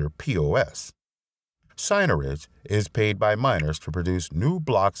under POS. Signerage is paid by miners to produce new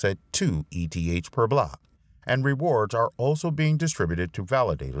blocks at 2 ETH per block, and rewards are also being distributed to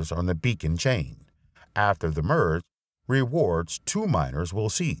validators on the Beacon chain. after the merge, rewards to miners will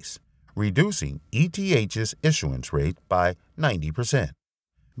cease, reducing ETH's issuance rate by 90%.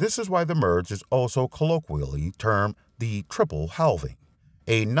 This is why the merge is also colloquially termed the triple halving,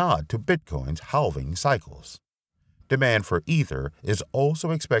 a nod to Bitcoin's halving cycles. Demand for Ether is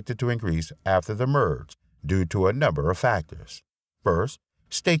also expected to increase after the merge due to a number of factors. First,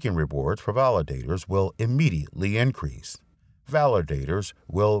 staking rewards for validators will immediately increase. Validators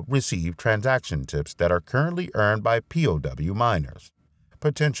will receive transaction tips that are currently earned by POW miners,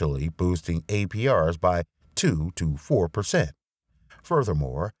 potentially boosting APRs by 2 to 4%.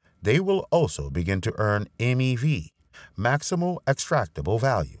 Furthermore, they will also begin to earn MEV, maximal extractable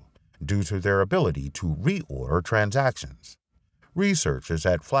value, due to their ability to reorder transactions. Researchers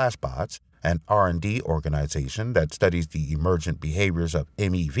at Flashbots, an R&D organization that studies the emergent behaviors of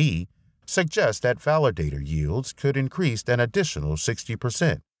MEV, suggest that validator yields could increase an additional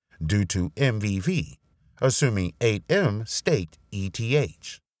 60% due to MVV, assuming 8M staked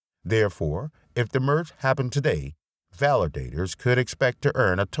ETH. Therefore, if the merge happened today, validators could expect to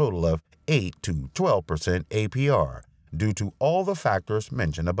earn a total of 8 to 12% APR due to all the factors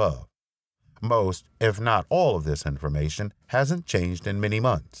mentioned above. Most, if not all of this information hasn't changed in many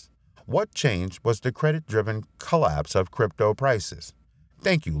months. What changed was the credit-driven collapse of crypto prices.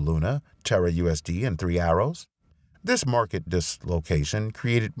 Thank you, Luna, Terra USD, and 3 Arrows. This market dislocation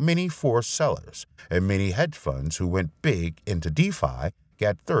created many forced sellers, and many hedge funds who went big into DeFi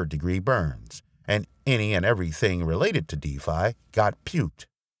got third-degree burns, and any and everything related to DeFi got puked.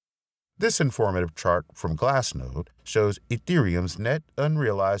 This informative chart from Glassnode shows Ethereum's net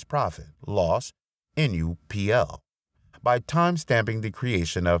unrealized profit, loss, NUPL. By timestamping the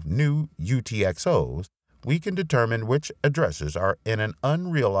creation of new UTXOs, we can determine which addresses are in an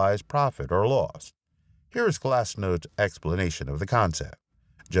unrealized profit or loss. Here is Glassnode's explanation of the concept.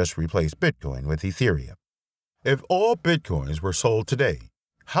 Just replace Bitcoin with Ethereum. If all Bitcoins were sold today,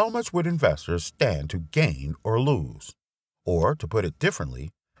 how much would investors stand to gain or lose? Or, to put it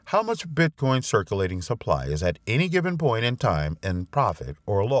differently, how much Bitcoin circulating supply is at any given point in time in profit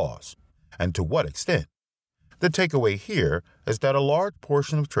or loss, and to what extent? The takeaway here is that a large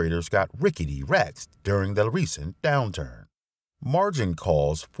portion of traders got rickety-wrecked during the recent downturn. Margin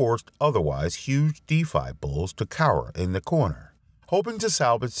calls forced otherwise huge DeFi bulls to cower in the corner, hoping to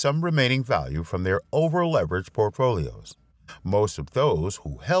salvage some remaining value from their over-leveraged portfolios. Most of those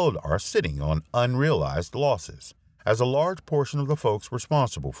who held are sitting on unrealized losses, as a large portion of the folks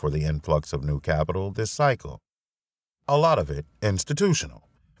responsible for the influx of new capital this cycle, a lot of it institutional,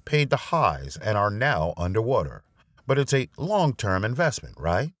 paid the highs and are now underwater. But it's a long-term investment,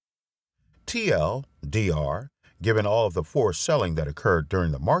 right? TLDR, given all of the forced selling that occurred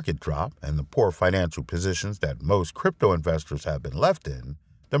during the market drop and the poor financial positions that most crypto investors have been left in,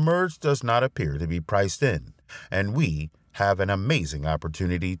 the merge does not appear to be priced in, and we have an amazing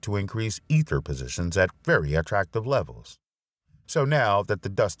opportunity to increase Ether positions at very attractive levels. So now that the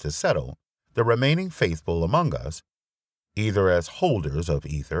dust has settled, the remaining faithful among us, either as holders of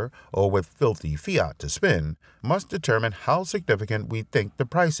Ether or with filthy fiat to spend, must determine how significant we think the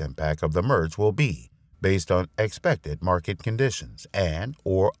price impact of the merge will be, based on expected market conditions and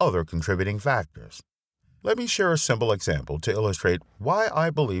or other contributing factors. Let me share a simple example to illustrate why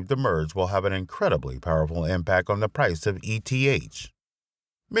I believe the merge will have an incredibly powerful impact on the price of ETH.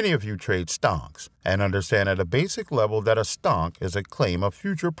 Many of you trade stonks and understand at a basic level that a stonk is a claim of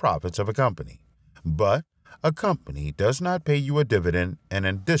future profits of a company. But a company does not pay you a dividend and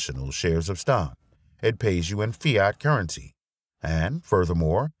additional shares of stock. It pays you in fiat currency. And,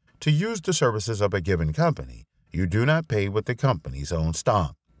 furthermore, to use the services of a given company, you do not pay with the company's own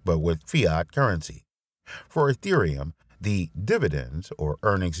stock, but with fiat currency. For Ethereum, the dividends or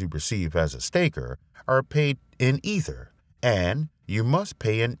earnings you receive as a staker are paid in Ether, and you must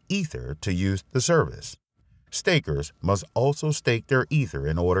pay in Ether to use the service. Stakers must also stake their Ether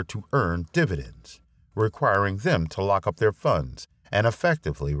in order to earn dividends, requiring them to lock up their funds and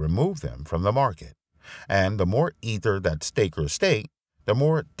effectively remove them from the market. And the more Ether that stakers stake, the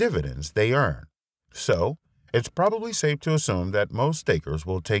more dividends they earn. So, it's probably safe to assume that most stakers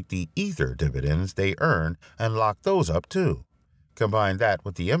will take the Ether dividends they earn and lock those up too. Combine that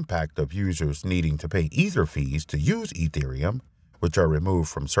with the impact of users needing to pay Ether fees to use Ethereum, which are removed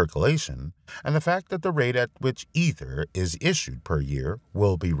from circulation, and the fact that the rate at which Ether is issued per year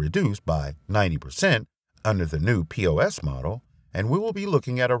will be reduced by 90% under the new POS model, and we will be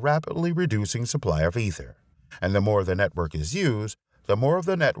looking at a rapidly reducing supply of Ether. And the more the network is used, the more of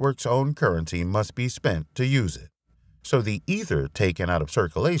the network's own currency must be spent to use it. So the Ether taken out of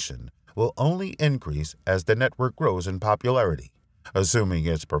circulation will only increase as the network grows in popularity, assuming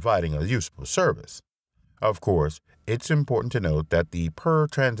it's providing a useful service. Of course, it's important to note that the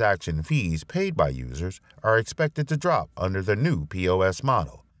per-transaction fees paid by users are expected to drop under the new POS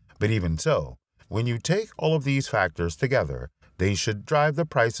model. But even so, when you take all of these factors together, they should drive the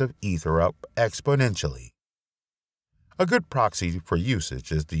price of Ether up exponentially. A good proxy for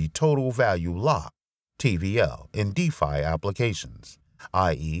usage is the total value locked, TVL, in DeFi applications,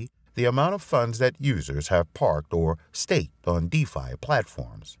 i.e., the amount of funds that users have parked or staked on DeFi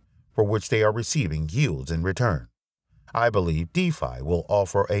platforms, for which they are receiving yields in return. I believe DeFi will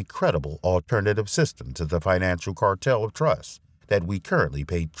offer a credible alternative system to the financial cartel of trust that we currently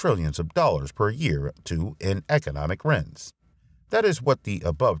pay trillions of dollars per year to in economic rents. That is what the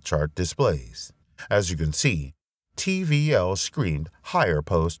above chart displays. As you can see, TVL screamed higher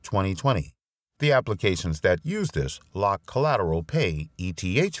post-2020. The applications that use this lock collateral pay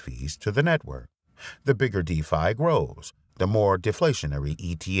ETH fees to the network. The bigger DeFi grows, the more deflationary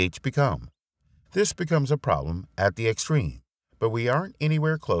ETH becomes. This becomes a problem at the extreme, but we aren't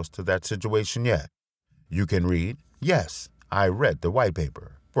anywhere close to that situation yet. You can read, yes, I read the white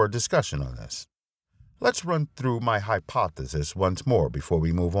paper, for a discussion on this. Let's run through my hypothesis once more before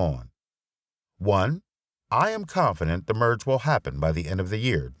we move on. 1. I am confident the merge will happen by the end of the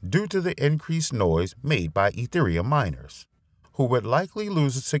year due to the increased noise made by Ethereum miners, who would likely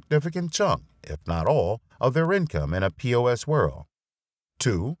lose a significant chunk, if not all, of their income in a POS world.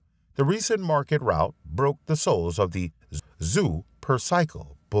 2. The recent market rout broke the souls of the ZOO per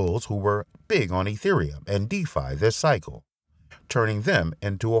cycle bulls who were big on Ethereum and DeFi this cycle, turning them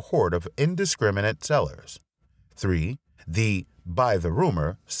into a horde of indiscriminate sellers. 3. The buy the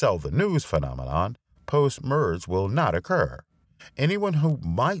rumor, sell the news phenomenon post-merge will not occur. Anyone who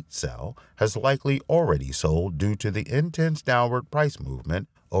might sell has likely already sold due to the intense downward price movement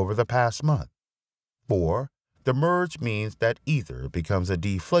over the past month. 4. The merge means that Ether becomes a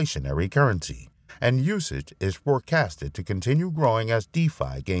deflationary currency, and usage is forecasted to continue growing as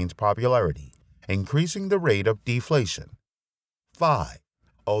DeFi gains popularity, increasing the rate of deflation. 5.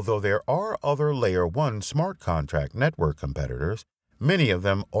 Although there are other Layer 1 smart contract network competitors, many of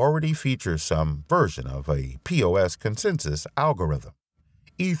them already feature some version of a POS consensus algorithm.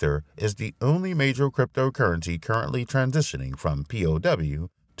 Ether is the only major cryptocurrency currently transitioning from POW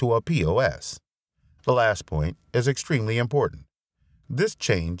to a POS. The last point is extremely important. This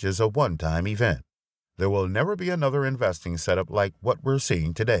change is a one-time event. There will never be another investing setup like what we're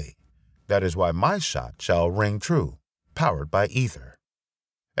seeing today. That is why my shot shall ring true, powered by Ether.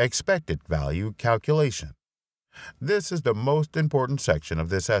 Expected value calculation. This is the most important section of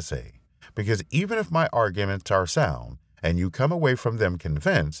this essay, because even if my arguments are sound and you come away from them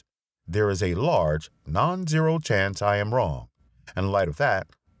convinced, there is a large, non-zero chance I am wrong. In light of that,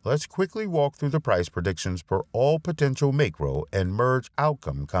 let's quickly walk through the price predictions for all potential macro and merge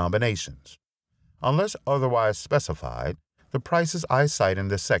outcome combinations. Unless otherwise specified, the prices I cite in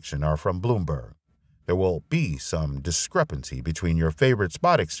this section are from Bloomberg. There will be some discrepancy between your favorite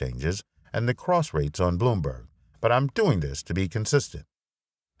spot exchanges and the cross rates on Bloomberg, but I'm doing this to be consistent.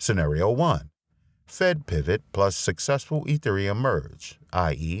 Scenario 1. Fed pivot plus successful Ethereum merge,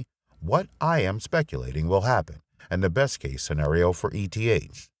 i.e., what I am speculating will happen, and the best case scenario for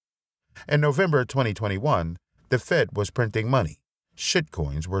ETH. In November 2021, the Fed was printing money,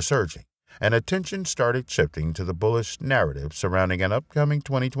 shitcoins were surging, and attention started shifting to the bullish narrative surrounding an upcoming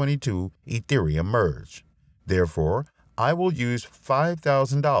 2022 Ethereum merge. Therefore, I will use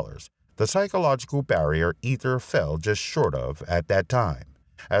 $5,000, the psychological barrier Ether fell just short of at that time,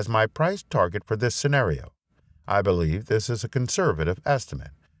 as my price target for this scenario. I believe this is a conservative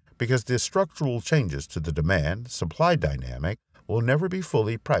estimate, because the structural changes to the demand-supply dynamic will never be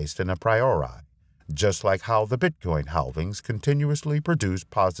fully priced in a priori, just like how the Bitcoin halvings continuously produce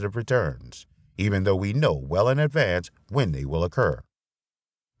positive returns, even though we know well in advance when they will occur.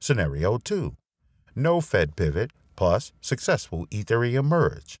 Scenario 2. No Fed pivot plus successful Ethereum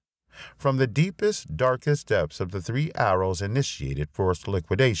merge. From the deepest, darkest depths of the three arrows initiated forced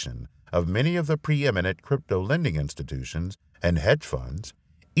liquidation of many of the preeminent crypto lending institutions and hedge funds,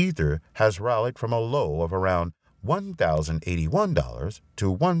 Ether has rallied from a low of around $1,081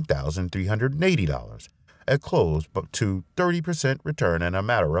 to $1,380, a close to 30% return in a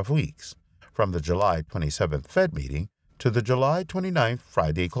matter of weeks, from the July 27th Fed meeting to the July 29th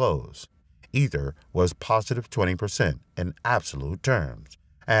Friday close. Ether was positive 20% in absolute terms,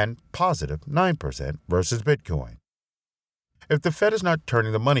 and positive 9% versus Bitcoin. If the Fed is not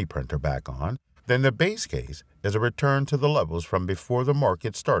turning the money printer back on, then the base case is a return to the levels from before the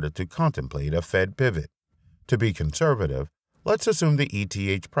market started to contemplate a Fed pivot. To be conservative, let's assume the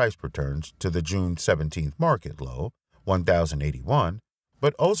ETH price returns to the June 17th market low, $1,081,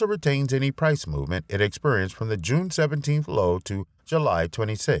 but also retains any price movement it experienced from the June 17th low to July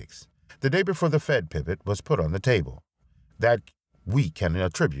 26th, the day before the Fed pivot was put on the table. That we can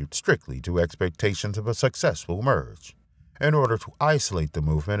attribute strictly to expectations of a successful merge. In order to isolate the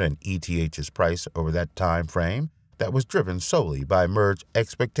movement in ETH's price over that time frame that was driven solely by merge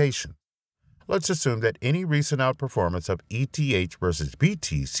expectation, let's assume that any recent outperformance of ETH versus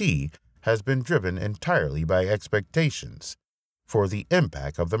BTC has been driven entirely by expectations for the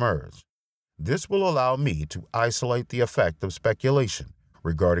impact of the merge. This will allow me to isolate the effect of speculation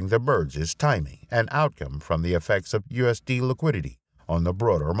regarding the merge's timing and outcome from the effects of USD liquidity on the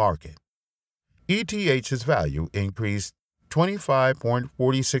broader market. ETH's value increased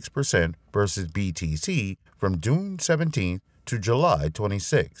 25.46% versus BTC from June 17th to July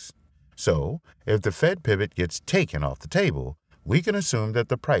 26th. So, if the Fed pivot gets taken off the table, we can assume that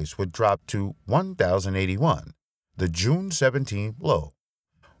the price would drop to 1,081, the June 17th low,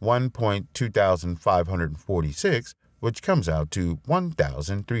 1.2546, which comes out to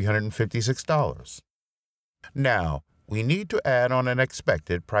 $1,356. Now, we need to add on an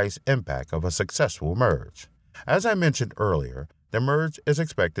expected price impact of a successful merge. As I mentioned earlier, the merge is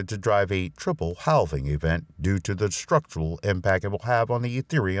expected to drive a triple halving event due to the structural impact it will have on the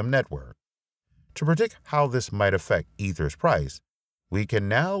Ethereum network. To predict how this might affect Ether's price, we can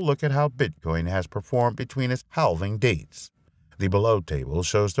now look at how Bitcoin has performed between its halving dates. The below table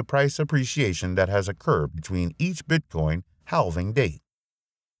shows the price appreciation that has occurred between each Bitcoin halving date.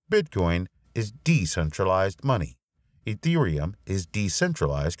 Bitcoin is decentralized money. Ethereum is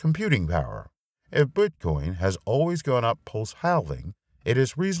decentralized computing power. If Bitcoin has always gone up post-halving, it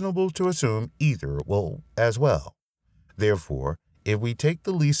is reasonable to assume Ether will as well. Therefore, if we take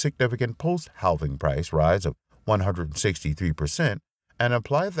the least significant post-halving price rise of 163% and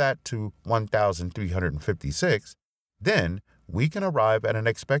apply that to 1,356, then we can arrive at an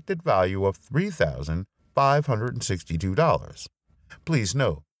expected value of $3,562. Please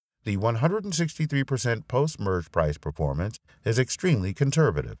note, the 163% post-merge price performance is extremely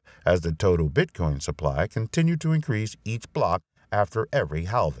conservative, as the total Bitcoin supply continued to increase each block after every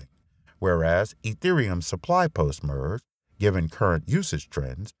halving, whereas Ethereum's supply post-merge, given current usage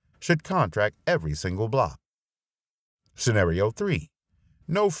trends, should contract every single block. Scenario 3.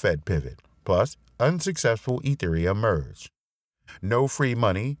 No Fed pivot, plus unsuccessful Ethereum merge. No free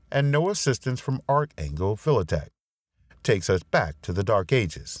money and no assistance from Archangel Philatech. Takes us back to the Dark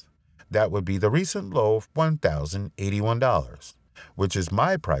Ages. That would be the recent low of $1,081, which is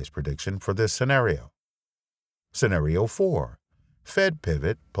my price prediction for this scenario. Scenario 4. Fed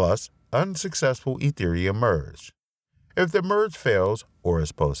pivot plus unsuccessful Ethereum merge. If the merge fails or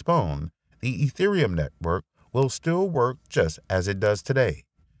is postponed, the Ethereum network will still work just as it does today.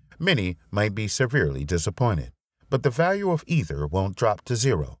 Many might be severely disappointed, but the value of Ether won't drop to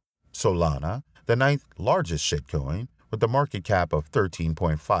zero. Solana, the 9th largest shitcoin, with a market cap of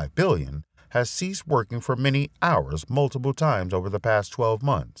 $13.5 billion, has ceased working for many hours multiple times over the past 12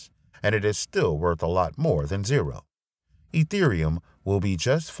 months, and it is still worth a lot more than zero. Ethereum will be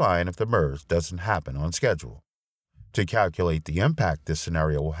just fine if the merge doesn't happen on schedule. To calculate the impact this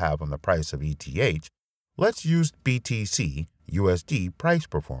scenario will have on the price of ETH, let's use BTC USD price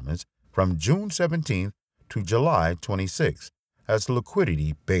performance from June 17th to July 26th as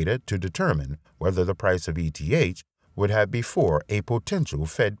liquidity beta to determine whether the price of ETH would have before a potential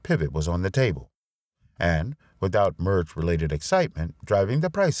Fed pivot was on the table, and without merge-related excitement driving the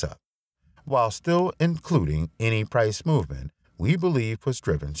price up, while still including any price movement we believe was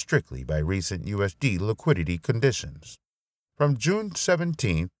driven strictly by recent USD liquidity conditions. From June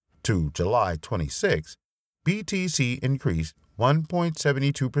 17th to July 26th, BTC increased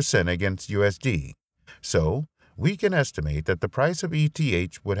 1.72% against USD, so we can estimate that the price of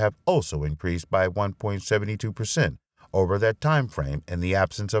ETH would have also increased by 1.72% over that time frame in the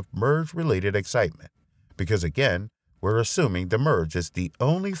absence of merge-related excitement, because again, we're assuming the merge is the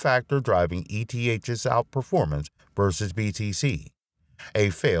only factor driving ETH's outperformance versus BTC. A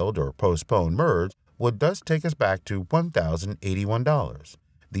failed or postponed merge would thus take us back to $1,081,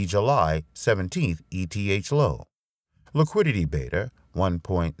 the July 17th ETH low. Liquidity beta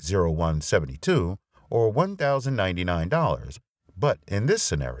 1.0172 or $1,099, but in this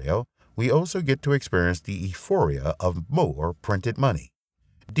scenario, we also get to experience the euphoria of more printed money.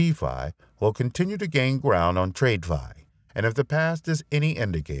 DeFi will continue to gain ground on TradeFi, and if the past is any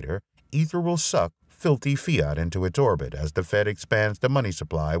indicator, Ether will suck filthy fiat into its orbit as the Fed expands the money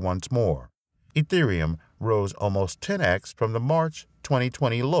supply once more. Ethereum rose almost 10x from the March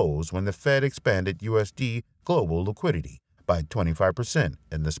 2020 lows when the Fed expanded USD global liquidity by 25%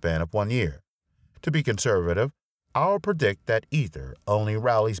 in the span of 1 year. To be conservative, I'll predict that Ether only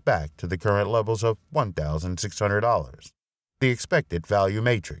rallies back to the current levels of $1,600, the expected value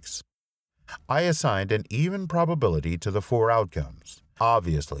matrix. I assigned an even probability to the four outcomes.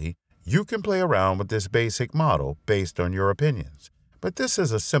 Obviously, you can play around with this basic model based on your opinions, but this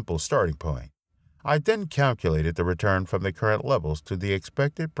is a simple starting point. I then calculated the return from the current levels to the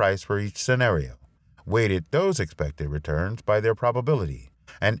expected price for each scenario, weighted those expected returns by their probability,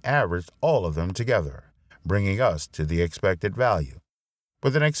 and averaged all of them together, bringing us to the expected value.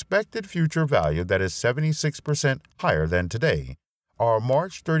 With an expected future value that is 76% higher than today, our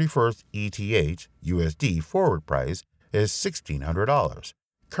March 31st ETH USD forward price is $1,600,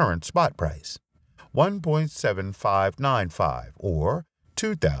 current spot price, 1.7595 or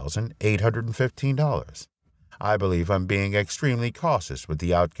 $2,815. I believe I'm being extremely cautious with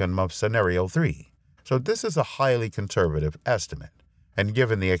the outcome of Scenario 3, so this is a highly conservative estimate, and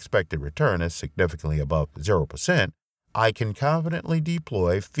given the expected return is significantly above 0%, I can confidently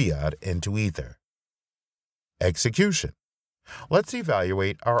deploy fiat into Ether. Execution. Let's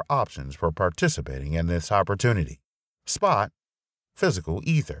evaluate our options for participating in this opportunity. Spot, physical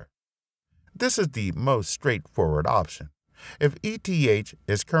Ether. This is the most straightforward option. If ETH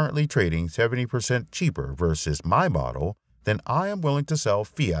is currently trading 70% cheaper versus my model, then I am willing to sell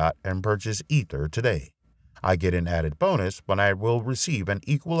fiat and purchase Ether today. I get an added bonus when I will receive an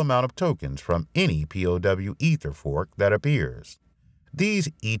equal amount of tokens from any POW Ether fork that appears. These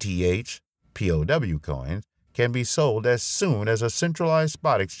ETH POW coins can be sold as soon as a centralized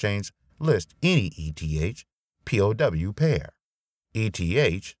spot exchange lists any ETH POW pair.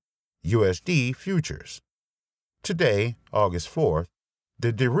 ETH USD futures. Today, August 4th,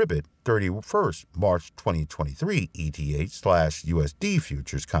 the derivative 31st March 2023 ETH/USD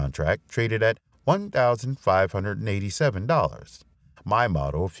futures contract traded at $1,587. My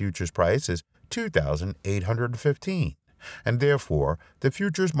model futures price is $2,815, and therefore the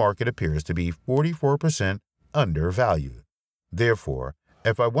futures market appears to be 44% undervalued. Therefore,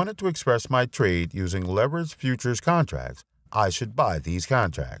 if I wanted to express my trade using leveraged futures contracts, I should buy these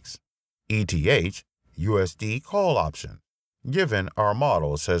contracts. ETH USD call option. Given our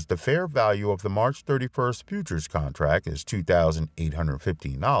model says the fair value of the March 31st futures contract is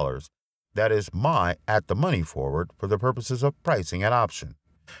 $2,815, that is my at-the-money forward for the purposes of pricing an option.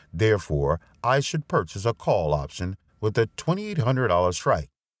 Therefore, I should purchase a call option with a $2,800 strike.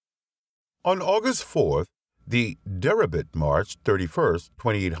 On August 4th, the derivative March 31st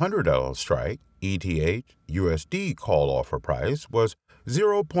 $2,800 strike ETH USD call offer price was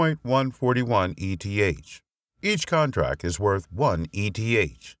 0.141 ETH. Each contract is worth 1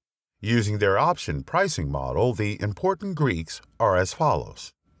 ETH. Using their option pricing model, the important Greeks are as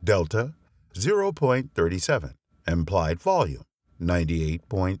follows. Delta 0.37, implied volume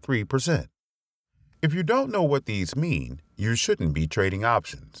 98.3%. If you don't know what these mean, you shouldn't be trading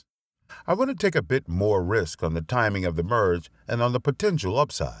options. I want to take a bit more risk on the timing of the merge and on the potential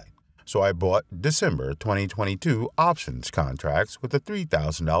upside, so I bought December 2022 options contracts with a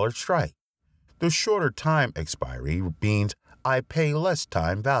 $3,000 strike. The shorter time expiry means I pay less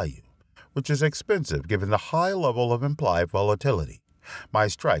time value, which is expensive given the high level of implied volatility. My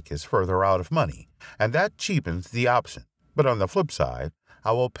strike is further out of money, and that cheapens the option. But on the flip side,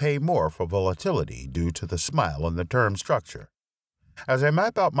 I will pay more for volatility due to the smile on the term structure. As I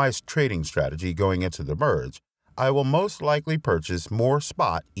map out my trading strategy going into the merge, I will most likely purchase more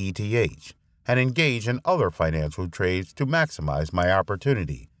spot ETH and engage in other financial trades to maximize my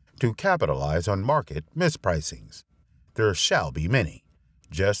opportunity to capitalize on market mispricings. There shall be many,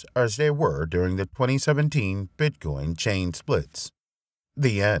 just as there were during the 2017 Bitcoin chain splits.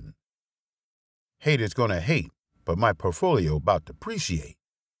 The end. Haters gonna hate, but my portfolio about to appreciate.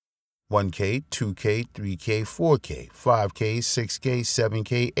 1K, 2K, 3K, 4K, 5K, 6K,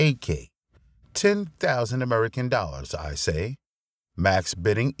 7K, 8K. 10,000 American dollars, I say. Max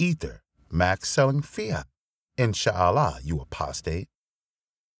bidding Ether, max selling fiat. Inshallah, you apostate.